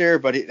last year,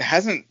 but it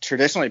hasn't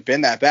traditionally been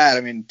that bad.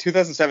 I mean,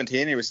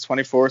 2017, he was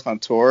 24th on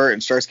tour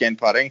in strokes gained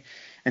putting,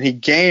 and he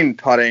gained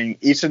putting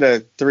each of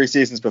the 3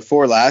 seasons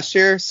before last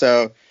year.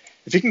 So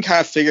if he can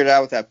kind of figure it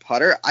out with that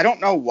putter, I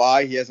don't know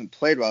why he hasn't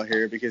played well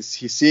here, because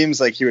he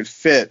seems like he would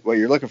fit what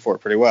you're looking for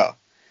pretty well.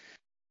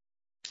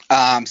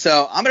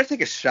 So I'm going to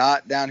take a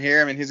shot down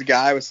here. I mean, he's a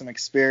guy with some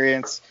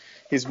experience.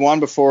 He's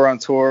won before on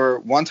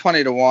tour,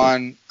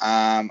 120-1.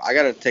 I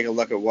got to take a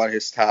look at what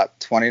his top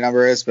 20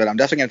 number is, but I'm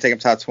definitely going to take him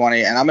top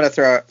 20, and I'm going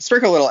to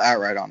sprinkle a little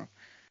outright on him.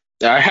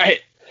 All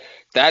right.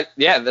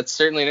 That's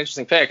certainly an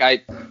interesting pick.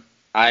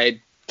 I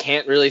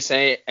can't really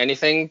say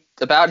anything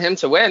about him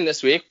to win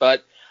this week,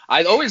 but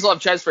I always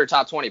love Ches for a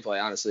top 20 play,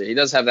 honestly. He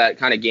does have that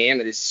kind of game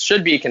that he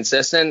should be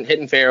consistent,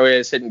 hitting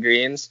fairways, hitting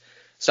greens.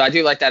 So I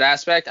do like that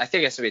aspect. I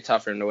think it's going to be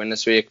tough for him to win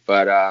this week,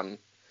 but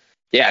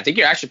yeah, I think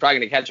you're actually probably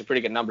going to catch a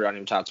pretty good number on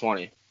him top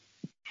 20.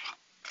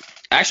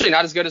 Actually,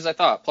 not as good as I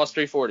thought, plus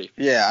 340.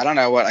 Yeah, I don't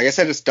know what. I guess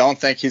I just don't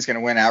think he's going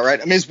to win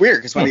outright. I mean, it's weird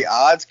because when the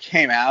odds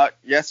came out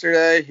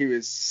yesterday, he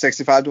was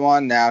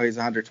 65-1. Now he's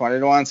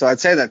 120-1. So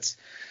I'd say that's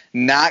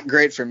not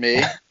great for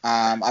me.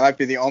 I might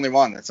be the only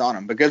one that's on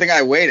him. But good thing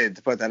I waited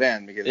to put that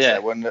in because I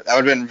would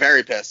have been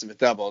very pissed if it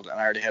doubled and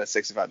I already had a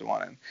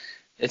 65-1 in.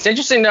 It's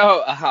interesting,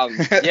 though.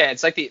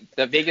 It's like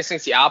the Vegas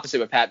thinks the opposite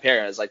with Pat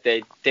Perez. Like,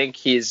 they think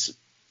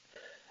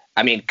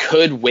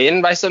could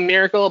win by some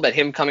miracle, but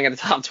him coming at the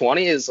top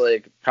 20 is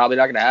like probably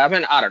not going to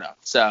happen. I don't know.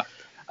 So,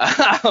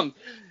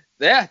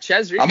 yeah,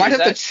 Ches. I might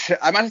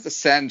have to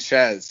send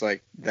Ches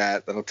like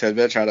that little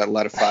tidbit, try to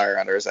let a fire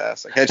under his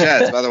ass. Like, hey,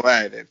 Ches, by the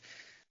way,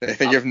 they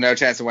think you have no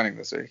chance of winning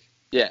this week.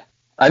 Yeah,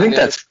 I think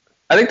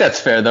that's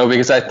fair though,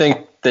 because I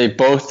think they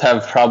both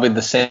have probably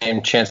the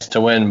same chance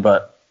to win,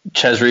 but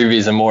Ches Reavie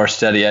is a more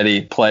steady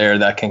Eddie player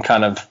that can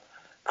kind of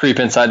creep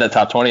inside that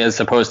top 20 as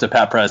opposed to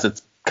Pat Perez.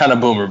 It's kind of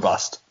boom or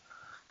bust.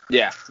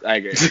 Yeah, I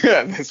agree.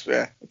 Yeah, that's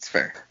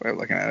fair way of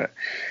looking at it.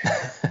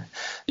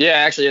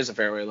 Yeah, it actually is a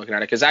fair way of looking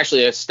at it, because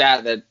actually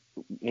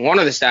one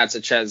of the stats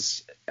that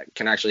Ches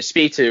can actually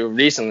speak to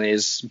recently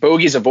is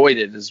bogeys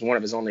avoided is one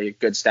of his only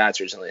good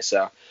stats recently.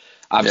 So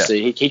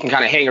obviously he can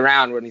kind of hang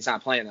around when he's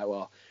not playing that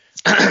well.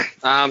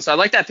 So I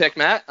like that pick,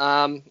 Matt.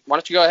 Why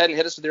don't you go ahead and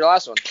hit us with your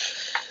last one?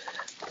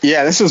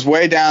 Yeah, this is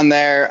way down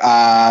there.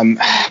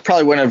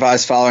 Probably wouldn't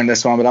advise following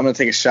this one, but I'm going to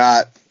take a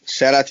shot.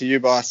 Shout out to you,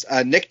 boss.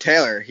 Nick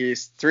Taylor.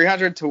 He's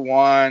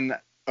 300-1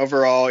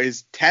 overall.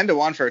 He's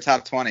 10-1 for a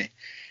top 20.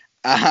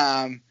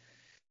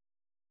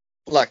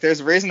 Look, there's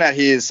a reason that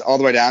he's all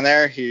the way down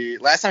there.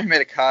 Last time he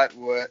made a cut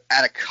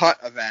at a cut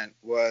event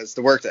was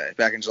the Workday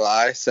back in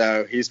July.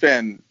 So he's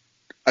been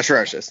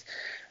atrocious.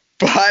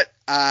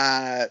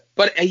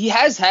 But he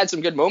has had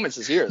some good moments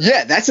this year.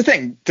 Yeah, that's the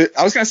thing.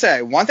 I was going to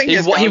say, one thing he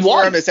won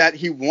for him is that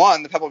he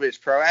won the Pebble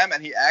Beach Pro-Am,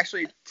 and he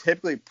actually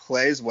typically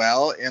plays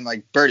well in,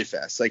 like, Birdie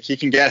Fest. Like, he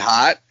can get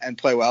hot and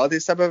play well at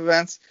these type of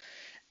events.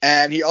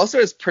 And he also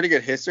has pretty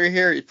good history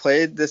here. He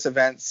played this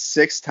event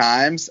 6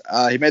 times.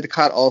 He made the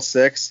cut all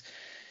 6.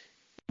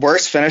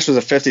 Worst finish was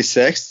a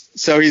 56th.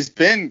 So he's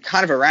been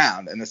kind of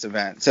around in this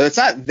event. So it's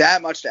not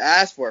that much to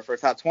ask for a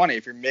top 20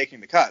 if you're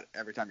making the cut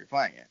every time you're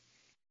playing it.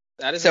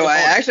 So I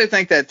actually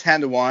think that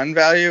 10-1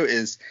 value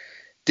is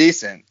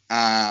decent.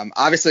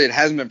 Obviously, it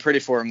hasn't been pretty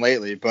for him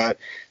lately, but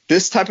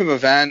this type of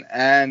event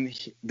and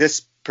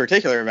this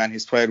particular event,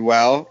 he's played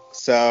well.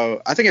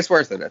 So I think it's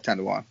worth it at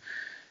 10-1.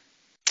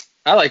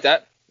 I like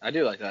that. I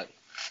do like that.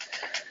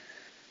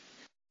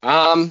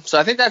 So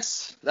I think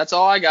that's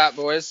all I got,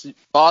 boys.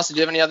 Boss, did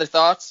you have any other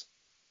thoughts?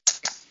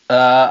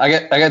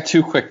 I got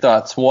 2 quick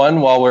thoughts. One,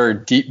 while we're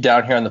deep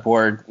down here on the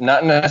board,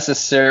 not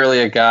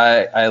necessarily a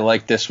guy I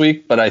like this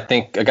week, but I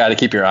think a guy to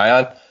keep your eye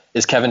on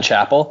is Kevin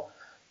Chappell.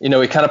 You know,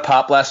 he kind of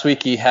popped last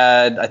week.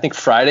 I think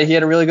Friday he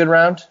had a really good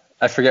round.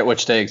 I forget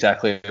which day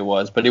exactly it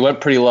was, but he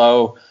went pretty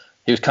low.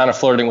 He was kind of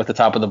flirting with the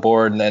top of the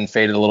board and then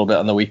faded a little bit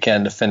on the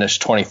weekend to finish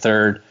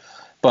 23rd.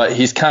 But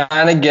he's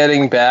kind of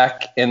getting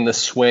back in the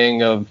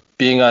swing of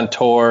being on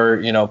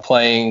tour, you know,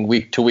 playing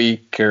week to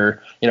week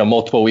or, you know,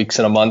 multiple weeks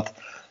in a month.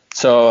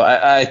 So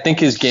I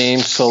think his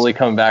game's slowly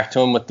coming back to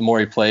him with the more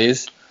he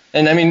plays.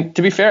 And, I mean,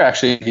 to be fair,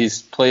 actually,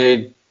 he's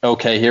played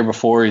okay here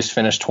before. He's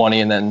finished 20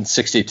 and then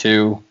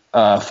 62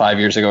 5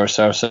 years ago or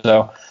so.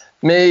 So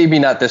maybe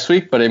not this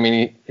week, but, I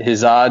mean,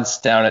 his odds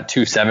down at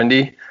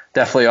 270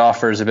 definitely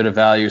offers a bit of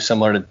value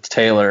similar to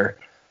Taylor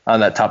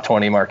on that top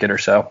 20 market or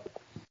so.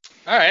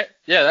 All right.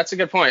 Yeah, that's a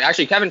good point.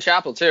 Actually, Kevin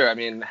Chappell, too, I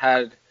mean,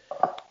 had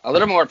a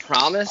little more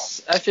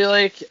promise, I feel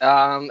like,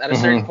 at a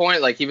certain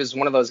point. Like, he was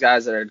one of those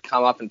guys that had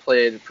come up and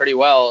played pretty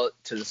well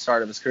to the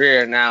start of his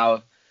career and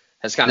now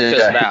has kind of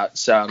fizzled out.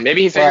 So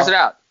maybe he figures it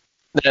out.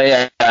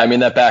 Yeah, I mean,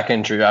 that back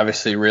injury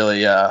obviously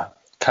really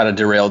kind of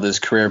derailed his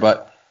career.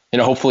 But, you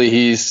know, hopefully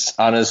he's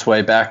on his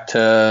way back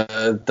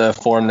to the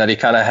form that he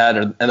kind of had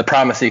and the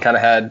promise he kind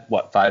of had,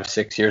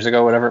 5-6 years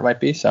ago, whatever it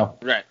might be. So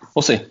right.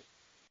 We'll see.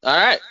 All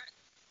right.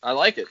 I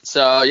like it.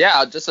 So,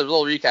 yeah, just a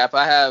little recap.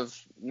 I have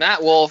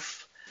Matt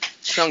Wolff,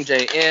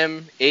 Sungjae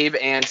Im, Abe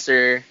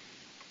Ancer,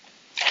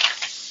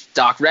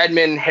 Doc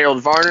Redman,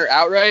 Harold Varner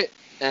outright,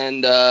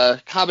 and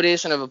a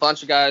combination of a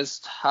bunch of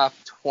guys, top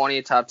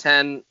 20, top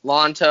 10,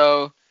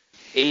 Lonto,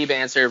 Abe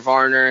Ancer,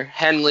 Varner,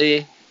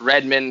 Henley,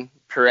 Redman,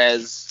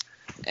 Perez,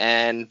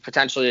 and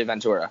potentially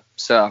Ventura.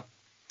 So,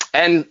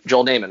 and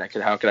Joel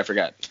Namath. How could I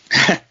forget?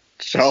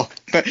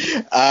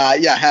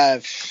 I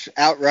have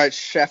outright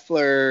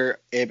Scheffler,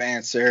 Abe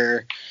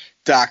Ancer,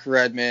 Doc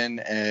Redman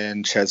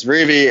and Chez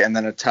Reavie, and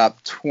then a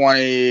top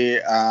 20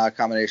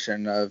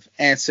 combination of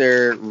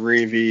Ancer,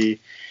 Reavie,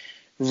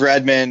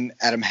 Redman,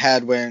 Adam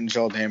Hadwin,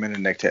 Joel Damon,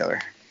 and Nick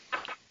Taylor.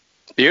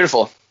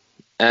 Beautiful.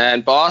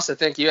 And Boss, I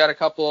think you had a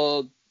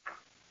couple.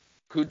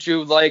 Who'd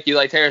you like? You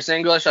liked Harris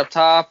English up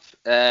top,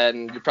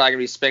 and you're probably going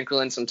to be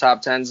sprinkling some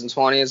top 10s and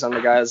 20s on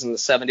the guys in the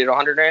 70 to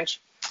 100 range?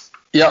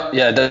 Yep,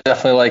 yeah,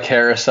 definitely like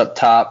Harris up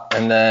top,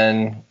 and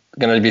then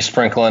going to be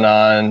sprinkling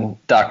on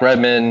Doc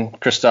Redman,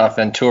 Christoph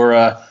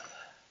Ventura.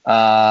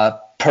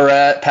 Pat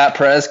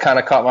Perez kind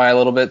of caught my eye a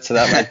little bit, so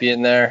that might be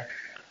in there.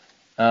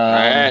 All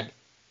right.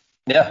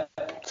 Yeah,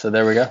 so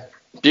there we go.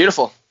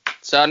 Beautiful.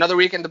 So another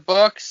week in the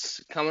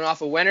books, coming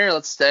off a winner.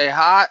 Let's stay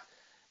hot.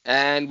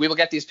 And we will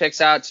get these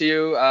picks out to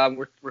you.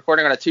 We're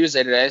recording on a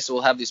Tuesday today, so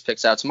we'll have these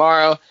picks out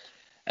tomorrow.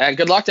 And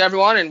good luck to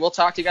everyone, and we'll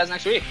talk to you guys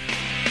next week.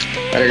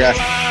 Later, guys.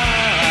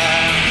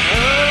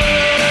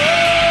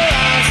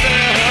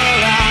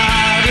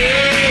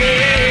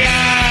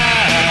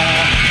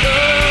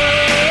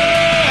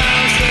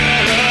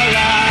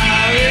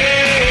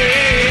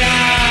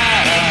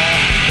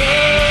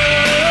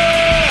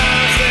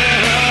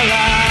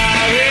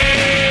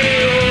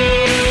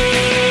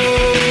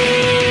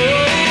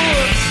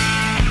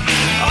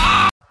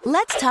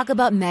 Let's talk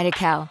about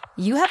Medi-Cal.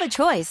 You have a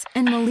choice,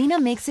 and Molina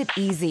makes it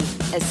easy,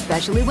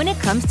 especially when it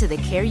comes to the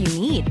care you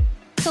need.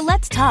 So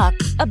let's talk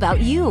about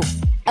you,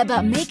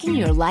 about making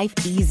your life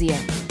easier,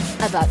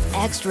 about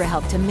extra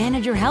help to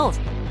manage your health.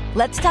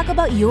 Let's talk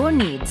about your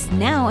needs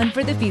now and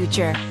for the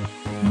future.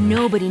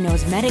 Nobody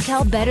knows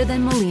Medi-Cal better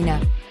than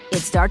Molina. It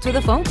starts with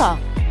a phone call.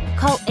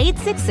 Call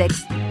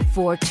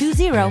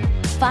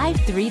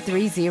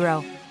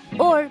 866-420-5330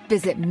 or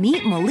visit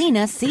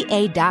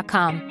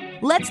meetmolinaca.com.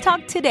 Let's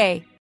talk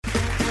today.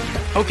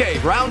 Okay,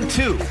 round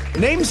two.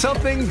 Name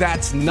something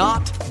that's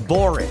not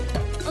boring.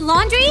 A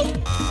laundry?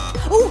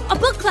 Ooh, a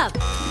book club.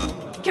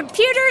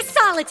 Computer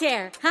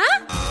solitaire,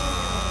 huh?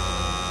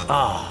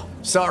 Ah,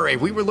 sorry,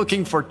 we were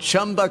looking for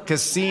Chumba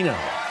Casino.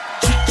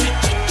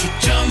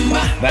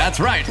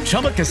 That's right,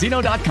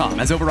 ChumbaCasino.com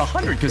has over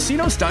 100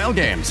 casino-style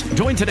games.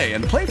 Join today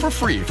and play for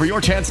free for your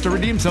chance to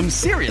redeem some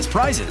serious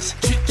prizes.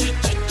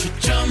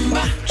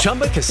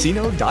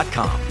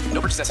 ChumbaCasino.com.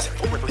 No purchase necessary.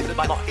 Void where prohibited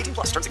by law.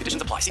 18+ terms and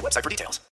conditions apply. See website for details.